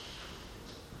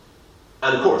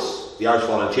 And of course, the Irish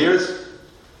Volunteers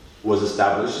was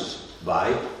established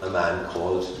by a man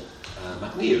called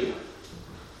MacNeill,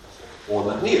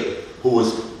 who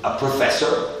was a professor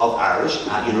of Irish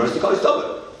at University College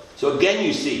Dublin. So again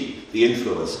you see the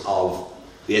influence of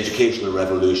the educational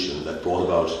revolution that brought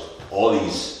about all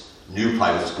these new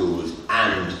private schools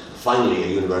and finally a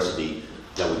university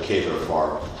that would cater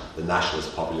for the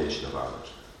nationalist population of Ireland.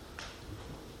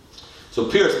 So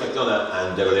Pearse, MacDonagh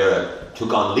and De Valera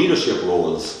took on leadership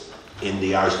roles in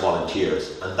the Irish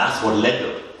Volunteers, and that's what led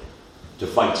them to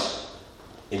fight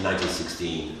in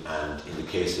 1916 and, in the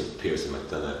case of Pearse and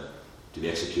MacDonagh, to be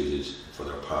executed for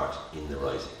their part in the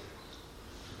rising.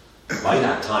 By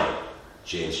that time,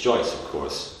 James Joyce, of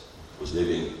course, was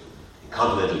living in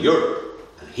continental Europe,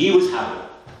 and he was having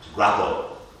to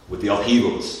grapple with the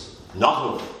upheavals,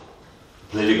 not of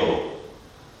political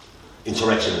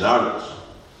insurrection in Ireland,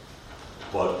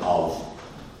 but of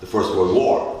the First World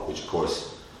War, which of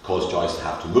course caused Joyce to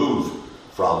have to move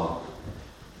from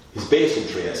his base in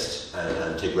Trieste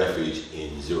and take refuge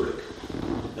in Zurich.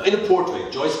 Now, in the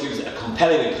portrait, Joyce gives a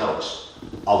compelling account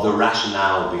of the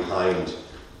rationale behind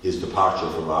his departure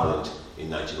from Ireland in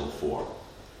 1904.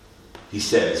 He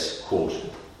says, quote,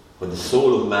 "When the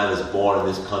soul of man is born in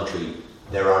this country,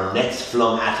 there are nets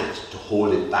flung at it to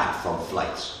hold it back from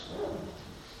flight.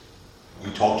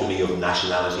 You talk to me of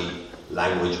nationality,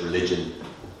 language, religion.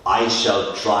 I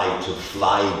shall try to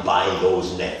fly by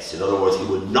those nets." In other words, he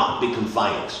would not be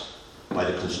confined by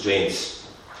the constraints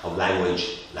of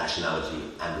language, nationality,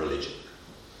 and religion.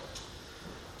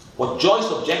 What Joyce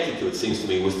objected to, it seems to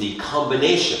me, was the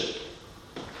combination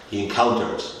he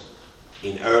encountered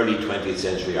in early 20th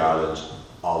century Ireland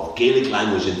of Gaelic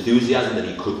language enthusiasm that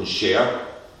he couldn't share,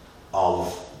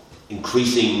 of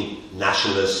increasing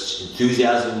nationalist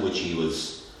enthusiasm, which he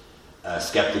was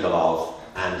sceptical of,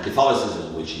 and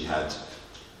Catholicism, which he had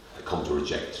come to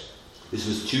reject. This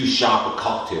was too sharp a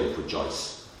cocktail for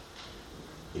Joyce.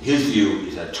 In his view,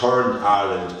 it had turned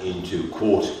Ireland into,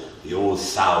 quote, the old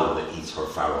sow that eats her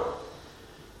farrow.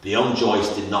 The young Joyce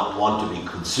did not want to be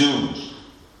consumed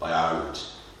by Ireland.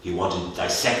 He wanted to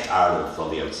dissect Ireland from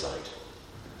the outside.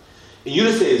 In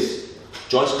Ulysses,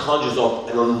 Joyce conjures up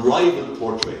an unrivaled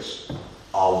portrait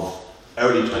of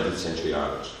early 20th century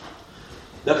Ireland.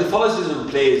 Now, Catholicism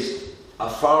plays a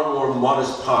far more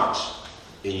modest part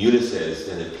in Ulysses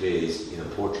than it plays in a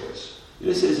portrait.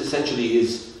 Ulysses essentially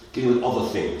is dealing with other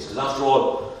things, because after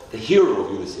all, the hero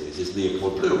of Ulysses is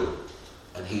Leopold Bloom,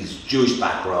 and he's Jewish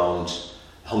background,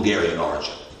 Hungarian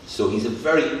origin. So he's a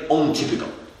very untypical,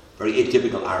 very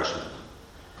atypical Irishman.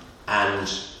 And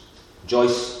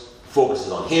Joyce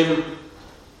focuses on him,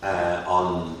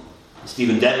 on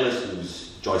Stephen Dedalus,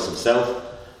 who's Joyce himself,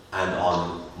 and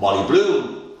on Molly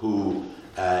Bloom, who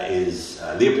is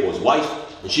Leopold's wife,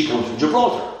 and she comes from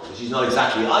Gibraltar. So she's not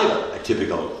exactly either a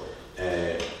typical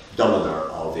Dubliner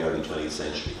of the early 20th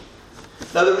century.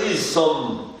 Now there is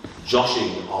some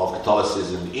joshing of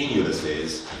Catholicism in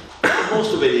Ulysses.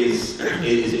 Most of it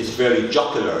is fairly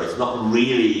jocular. It's not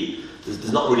really,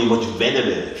 there's not really much venom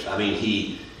in it. I mean,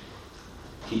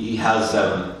 he has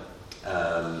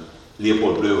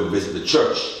Leopold Bloom visit the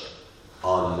church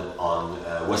on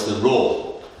Western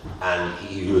Row, and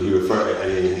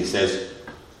he says,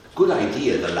 "Good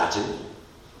idea, the Latin."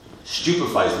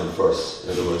 Stupefies them first.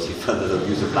 In other words, he felt that the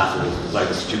use of Latin was designed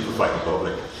to stupefy the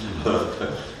public,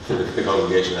 the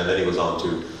congregation, and then he goes on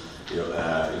to,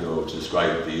 to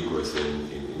describe the Eucharist in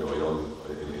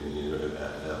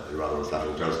rather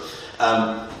unflattering terms.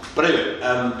 But anyway,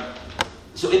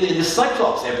 so in the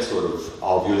Cyclops episode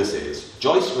of Ulysses,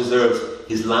 Joyce reserves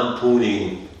his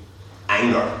lampooning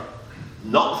anger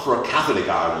not for a Catholic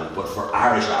Ireland, but for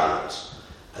Irish Ireland,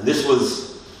 and this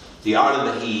was the Ireland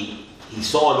that he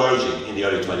saw emerging in the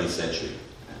early 20th century,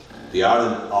 the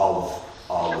Ireland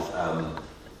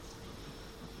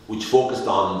which focused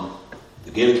on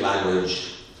the Gaelic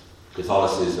language,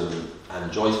 Catholicism,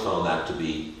 and Joyce found that to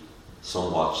be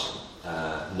somewhat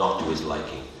not to his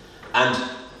liking. And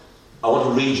I want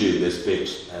to read you this bit,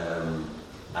 and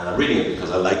I'm reading it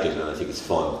because I like it and I think it's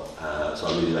fun, so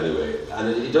I'll read it anyway. And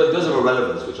it does have a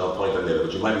relevance, which I'll point out later,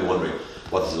 but you might be wondering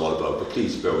what this is all about, but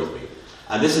please bear with me.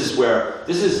 And this is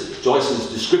Joyce's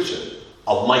description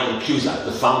of Michael Cusack,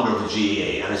 the founder of the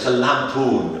GAA, and it's a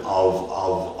lampoon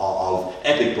of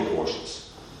epic proportions.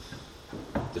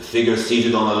 The figure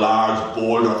seated on a large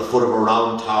boulder at the foot of a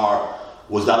round tower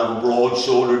was that of a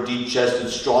broad-shouldered, deep-chested,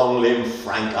 strong-limbed,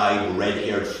 frank-eyed,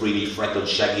 red-haired, freely freckled,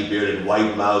 shaggy-bearded,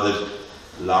 wide-mouthed,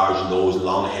 large-nosed,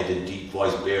 long-headed,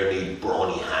 deep-voiced, bare-kneed,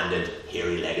 brawny-handed,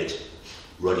 hairy-legged,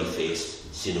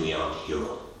 ruddy-faced, sinewy-armed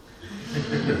hero.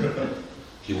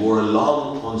 He wore a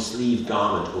long, unsleeved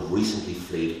garment of recently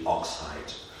flayed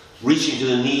oxhide, reaching to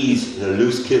the knees in a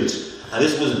loose kilt, and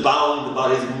this was bound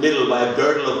about his middle by a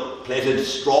girdle of plaited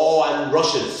straw and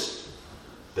rushes.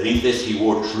 Beneath this he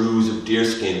wore trews of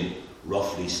deerskin,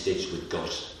 roughly stitched with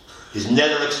gut. His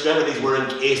nether extremities were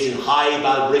encased in high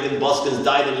balbriggan buskins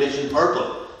dyed in lichen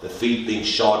purple, the feet being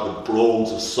shod with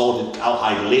brogues of salted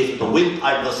cowhide laced with the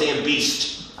windpipe of the same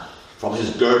beast. From his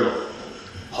girdle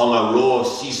hung a row of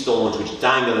sea stones which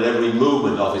dangled at every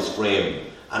movement of his frame,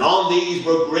 and on these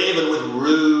were graven with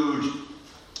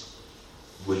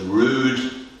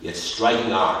rude yet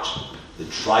striking art the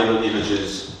tribal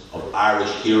images of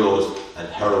Irish heroes and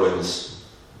heroines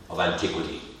of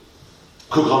antiquity.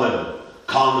 Cuchulainn,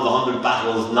 Colin of the 100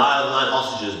 Battles, Niall of the 9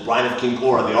 Hostages, Brian of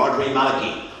Kincora, the Ardrey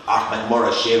Malachy, Art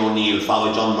McMurrough, Shane O'Neill,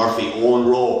 Father John Murphy, Owen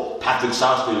Rowe, Patrick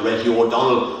Sarsfield, Red Hugh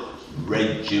O'Donnell,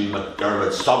 Red Jim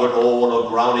McDermott, Stoggart Owen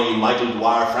O'Growney, Michael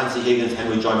Dwyer, Francie Higgins,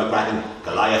 Henry Joy McCracken,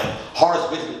 Goliath,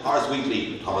 Horace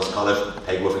Wheatley, Thomas Conniff,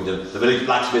 Peg Woofington, the Village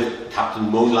Blacksmith, Captain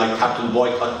Moonlight, Captain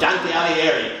Boycott, Dante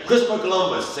Alighieri, Christopher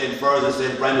Columbus, St. Fergus and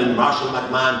St. Brendan, Marshall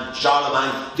McMahon,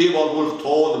 Charlemagne, Theobald Wolfe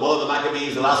Tone, the Mother of the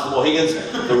Maccabees, the Last of the Mohegans,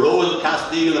 the Rose of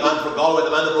Castile, the man for Galway,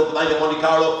 the man that broke the bank of Monte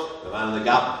Carlo, the man in the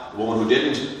Gap, the woman who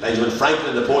didn't, Benjamin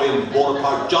Franklin, Napoleon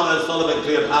Bonaparte, John L. Sullivan,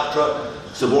 Cleopatra,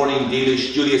 Suborning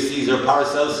Dealish, Julius Caesar,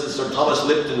 Paracelsus, Sir Thomas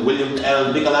Lipton, William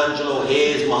Tell, Michelangelo,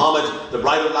 Hayes, Muhammad, the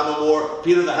Bride of Lammermoor,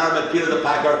 Peter the Hermit, Peter the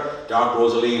Packer, Dark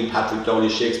Rosaline, Patrick Downey,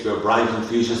 Shakespeare, Brian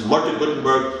Confucius, Martin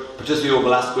Gutenberg, Patricio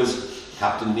Velasquez,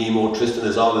 Captain Nemo, Tristan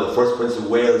Isolde, the first Prince of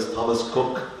Wales, Thomas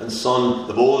Cook and Son,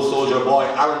 the Bold Soldier Boy,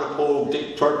 Aaron the Pogue,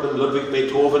 Dick Turpin, Ludwig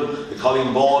Beethoven, the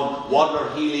Colleen Bawn,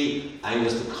 Wadler Healy,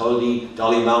 Angus the Cully,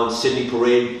 Dolly Mount, Sidney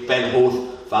Parade, Ben Hoth,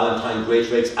 Valentine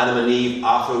Greatrakes, Adam and Eve,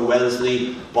 Arthur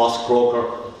Wellesley, Boss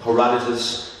Croker,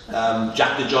 Herodotus,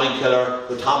 Jack the Joint Killer,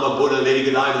 the Tom of Buddha, Lady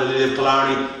Godiva, the Lily of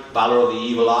Killarney, Balor of the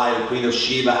Evil Eye, the Queen of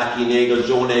Sheba, Aki Nagel,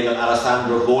 Joe Nagel,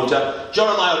 Alessandro Volta,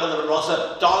 Jeremiah Donovan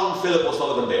Rossa, Don Philip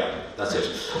O'Sullivan Bear. That's it.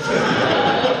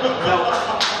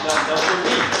 now for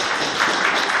me,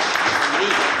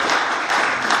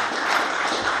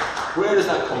 where does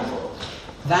that come from?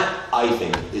 That, I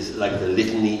think, is like the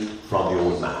litany from the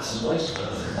old Mass, right?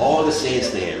 All the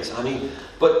saints' names. I mean,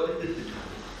 but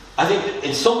I think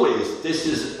in some ways this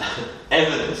is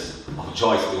evidence of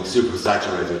Joyce being super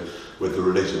saturated with the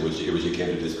religion which he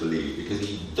came to disbelieve, because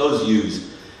he does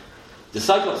use the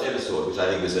Cyclops episode, which I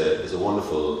think is a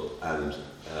wonderful and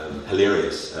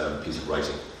hilarious piece of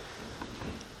writing.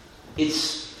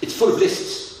 It's full of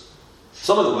lists.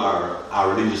 Some of them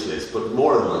are religious lists, but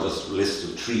more of them are just lists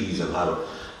of trees and how.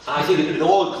 And I think it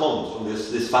all comes from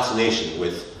this fascination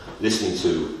with listening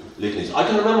to litanies. I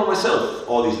can remember myself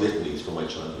all these litanies from my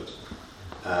childhood.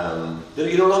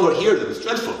 You no longer hear them. It's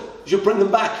dreadful. You should bring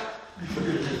them back.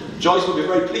 Joyce would be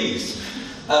very pleased.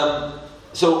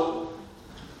 So,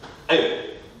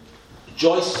 anyway,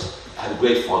 Joyce had a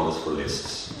great fondness for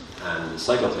lists, and the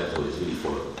Cyclops episode is really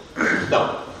full of them.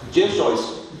 Now, James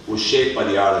Joyce was shaped by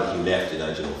the Ireland he left in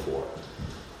 1904.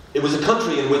 It was a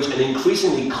country in which an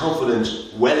increasingly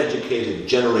confident, well-educated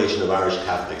generation of Irish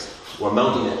Catholics were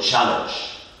mounting a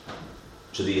challenge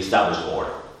to the established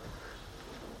order.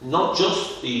 Not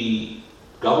just the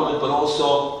government, but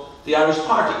also the Irish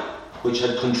Party, which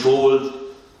had controlled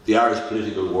the Irish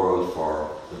political world for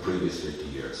the previous 50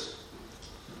 years.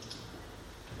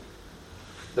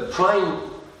 The prime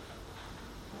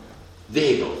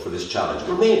vehicle for this challenge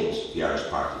remained the Irish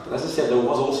Party. But as I said, there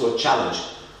was also a challenge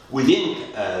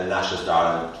within Nationalist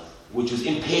Ireland which was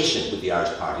impatient with the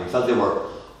Irish Party and felt they were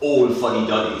old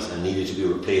fuddy-duddies and needed to be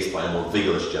replaced by a more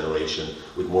vigorous generation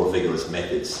with more vigorous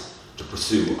methods to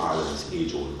pursue Ireland's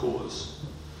age-old goals.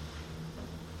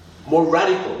 More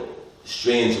radical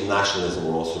strains of nationalism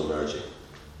were also emerging.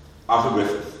 Arthur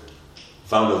Griffith,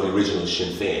 founder of the original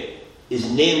Sinn Féin, is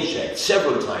name-checked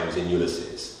several times in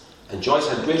Ulysses, and Joyce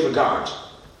had great regard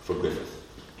for Griffith.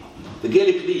 The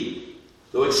Gaelic League,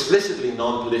 though explicitly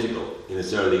non-political in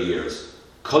its early years,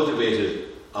 cultivated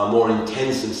a more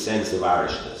intensive sense of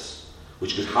Irishness,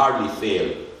 which could hardly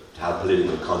fail to have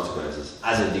political consequences,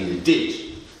 as indeed it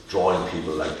did, drawing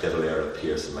people like De Valera,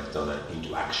 Pearse and MacDonagh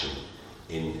into action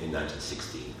in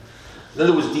 1916. Then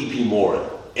there was D.P. Moran,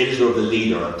 editor of The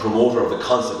Leader and promoter of the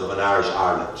concept of an Irish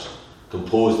Ireland,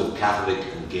 composed of Catholic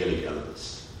and Gaelic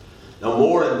elements. Now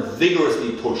Moran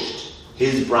vigorously pushed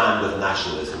his brand of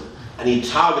nationalism, and he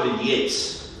targeted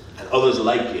Yeats and others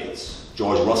like Yeats,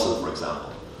 George Russell, for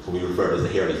example, whom he referred to as the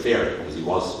hairy fairy, because he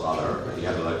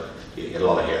had a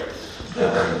lot of hair.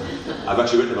 I've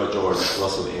actually written about George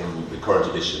Russell in the current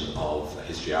edition of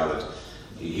History Ireland.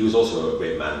 He was also a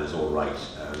great man in his own right,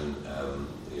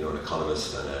 an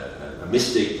economist and a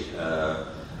mystic, a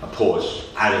poet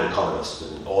and an economist,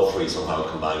 and all three somehow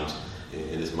combined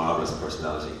in this marvellous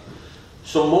personality.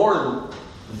 So Moran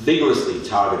vigorously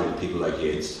targeted people like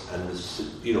Yeats and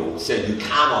said you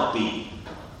cannot be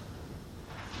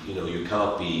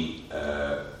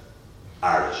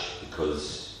Irish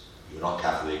because you're not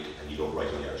Catholic and you don't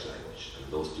write in the Irish language,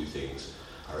 and those two things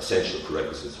are essential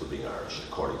prerequisites for being Irish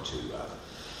according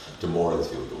to Moran's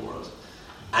view of the world.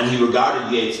 And he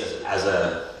regarded Yeats as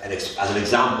an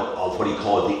example of what he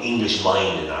called the English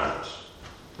mind in Ireland.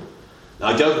 Now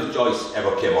I doubt if Joyce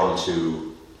ever came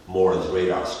onto Moran's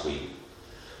radar screen,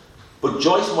 but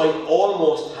Joyce might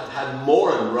almost have had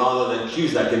Moran rather than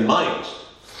Cusack in mind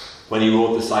when he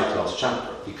wrote the Cyclops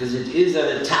chapter, because it is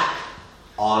an attack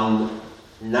on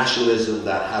nationalism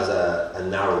that has a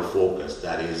narrow focus,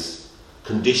 that is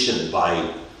conditioned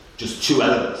by just two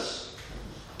elements,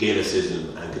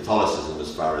 Gaelicism and Catholicism,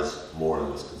 as far as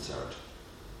Moran was concerned.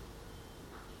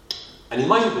 And he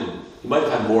might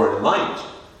have had Moran in mind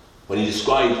when he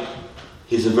described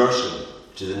his aversion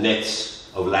to the nets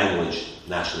of language,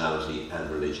 nationality and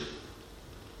religion.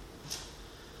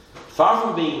 Far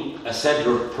from being a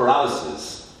centre of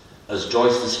paralysis, as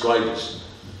Joyce described it,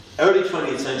 early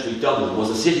 20th century Dublin was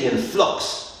a city in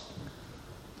flux,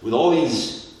 with all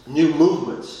these new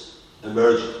movements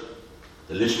emerging.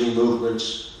 The literary movement,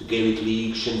 the Gaelic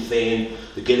League, Sinn Féin,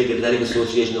 the Gaelic Athletic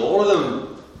Association, all of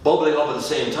them bubbling up at the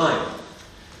same time.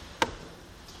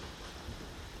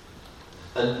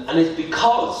 And it's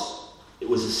because it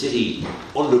was a city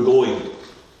undergoing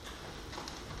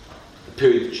a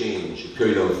period of change, a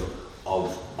period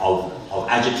of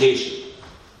agitation,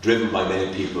 driven by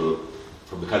many people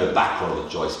from the kind of background that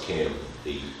Joyce came,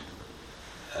 the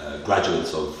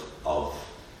graduates of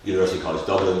University College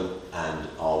Dublin and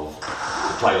of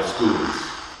the private schools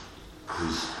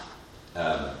whose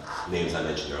names I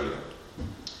mentioned earlier.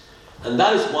 And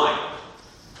that is why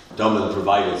Dublin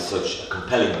provided such a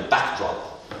compelling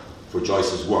backdrop for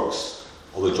Joyce's works,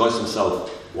 although Joyce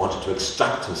himself wanted to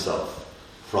extract himself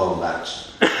from that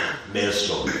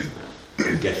maelstrom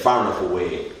and get far enough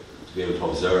away to be able to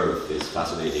observe this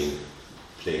fascinating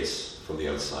place from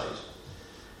the outside.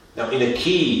 Now, in a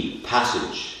key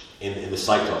passage in the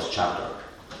Cyclops chapter,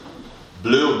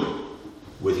 Bloom,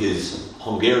 with his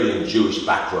Hungarian Jewish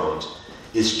background,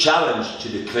 is challenged to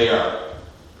declare,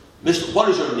 what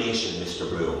is your nation, Mr.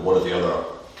 Bloom? One of the other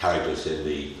characters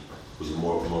who's a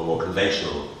more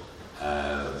conventional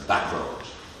background,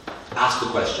 asks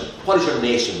the question, what is your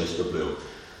nation, Mr. Bloom?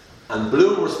 And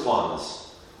Bloom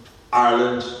responds,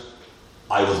 Ireland,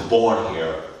 I was born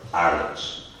here, Ireland.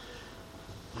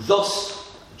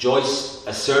 Thus, Joyce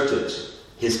asserted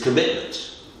his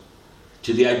commitment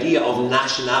to the idea of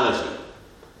nationality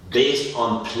based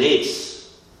on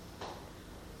place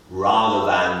rather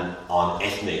than on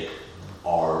ethnic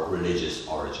or religious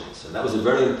origins. And that was a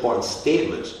very important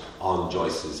statement on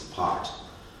Joyce's part.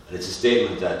 And it's a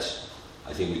statement that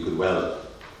I think we could well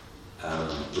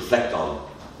reflect on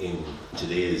in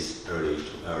today's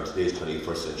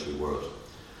 21st century world.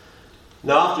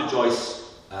 Now, after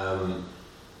Joyce,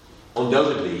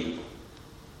 undoubtedly,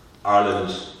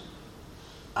 Ireland,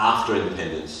 after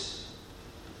independence,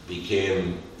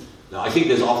 became... Now, I think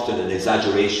there's often an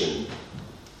exaggeration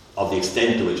of the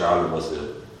extent to which Ireland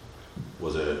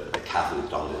was a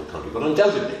Catholic-dominated country, but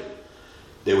undoubtedly,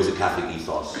 there was a Catholic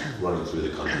ethos running through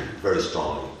the country very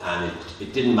strongly, and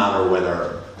it didn't matter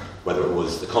whether it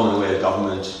was the Commonwealth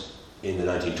government in the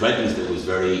 1920s that was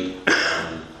very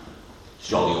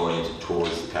strongly oriented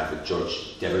towards the Catholic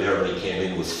Church. De Valera, when he came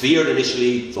in, was feared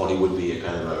initially, thought he would be a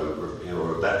kind of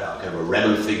a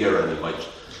rebel figure, and he might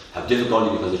have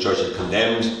difficulty because the Church had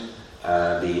condemned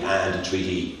the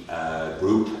anti-treaty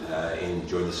group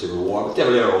during the Civil War. But De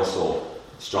Valera also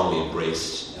strongly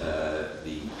embraced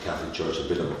the Catholic Church and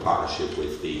built up a partnership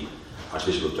with the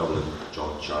Archbishop of Dublin,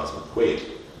 John Charles McQuaid.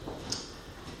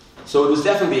 So it was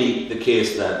definitely the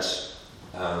case that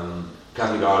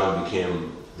Catholic Ireland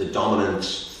became the dominant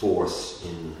force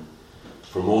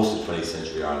for most of 20th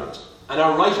century Ireland. And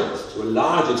our writers, to a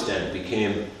large extent,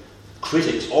 became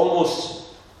critics, almost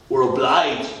were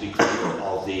obliged to be critical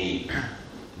of the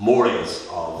mores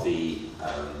of the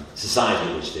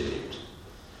society in which they lived.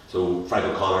 So Frank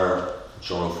O'Connor,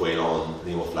 Sean O'Faolain,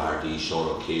 Liam O'Flaherty, Sean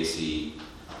O'Casey,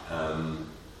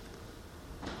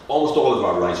 almost all of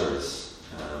our writers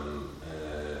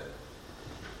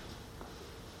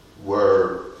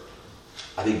were,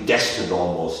 I think, destined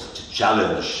almost to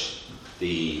challenge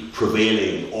the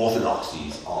prevailing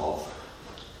orthodoxies of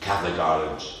Catholic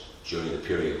Ireland during the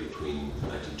period between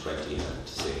 1920 and,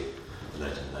 say, the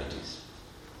 1990s.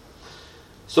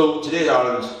 So today's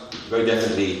Ireland very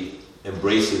definitely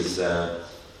embraces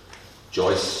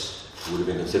Joyce, who would have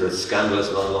been considered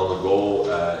scandalous not long ago,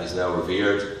 is now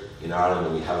revered in Ireland,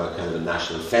 and we have a kind of a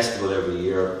national festival every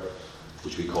year,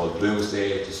 which we call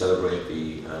Bloomsday, to celebrate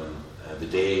the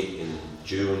day in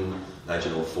June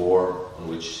 1904 on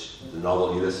which the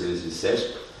novel Ulysses is set.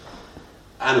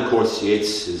 And of course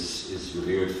Yeats is a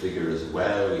revered figure as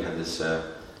well. We had this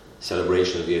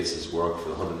celebration of Yeats's work for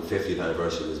the 150th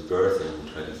anniversary of his birth in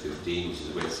 2015, which is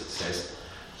a great success.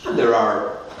 And there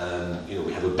are,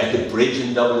 we have a Beckett Bridge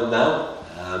in Dublin now.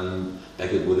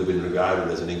 Beckett would have been regarded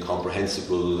as an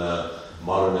incomprehensible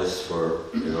modernist for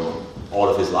all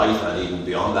of his life and even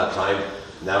beyond that time.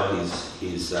 Now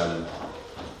he's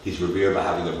revered by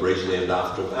having a bridge named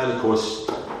after him. And of course,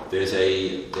 there's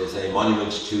a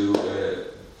monument to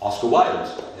Oscar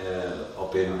Wilde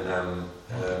up in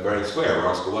Merrion Square, where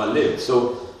Oscar Wilde lived.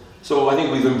 So I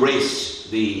think we've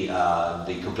embraced the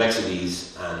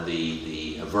complexities and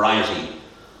the variety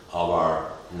of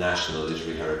our national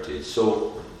literary heritage.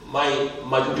 So my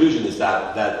conclusion is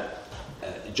that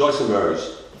Joyce emerged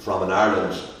from an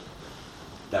Ireland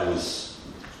that was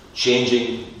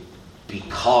changing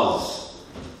because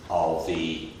of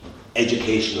the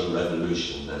educational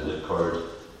revolution that had occurred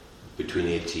between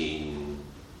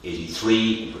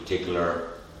 1883 in particular,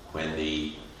 when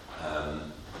the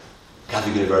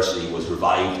Catholic University was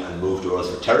revived and moved to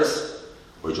Ulster Terrace,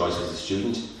 where Joyce was a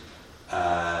student,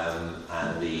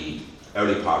 and the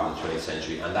early part of the 20th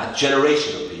century, and that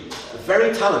generation of people, a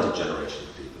very talented generation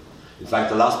of people. In fact,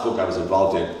 the last book I was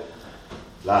involved in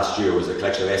last year was a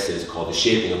collection of essays called The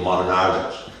Shaping of Modern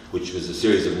Ireland, which was a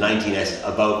series of 19 essays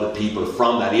about the people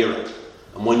from that era.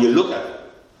 And when you look at them,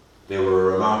 they were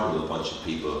a remarkable bunch of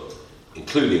people,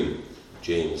 including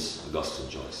James Augustine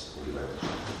Joyce. Thank you very much.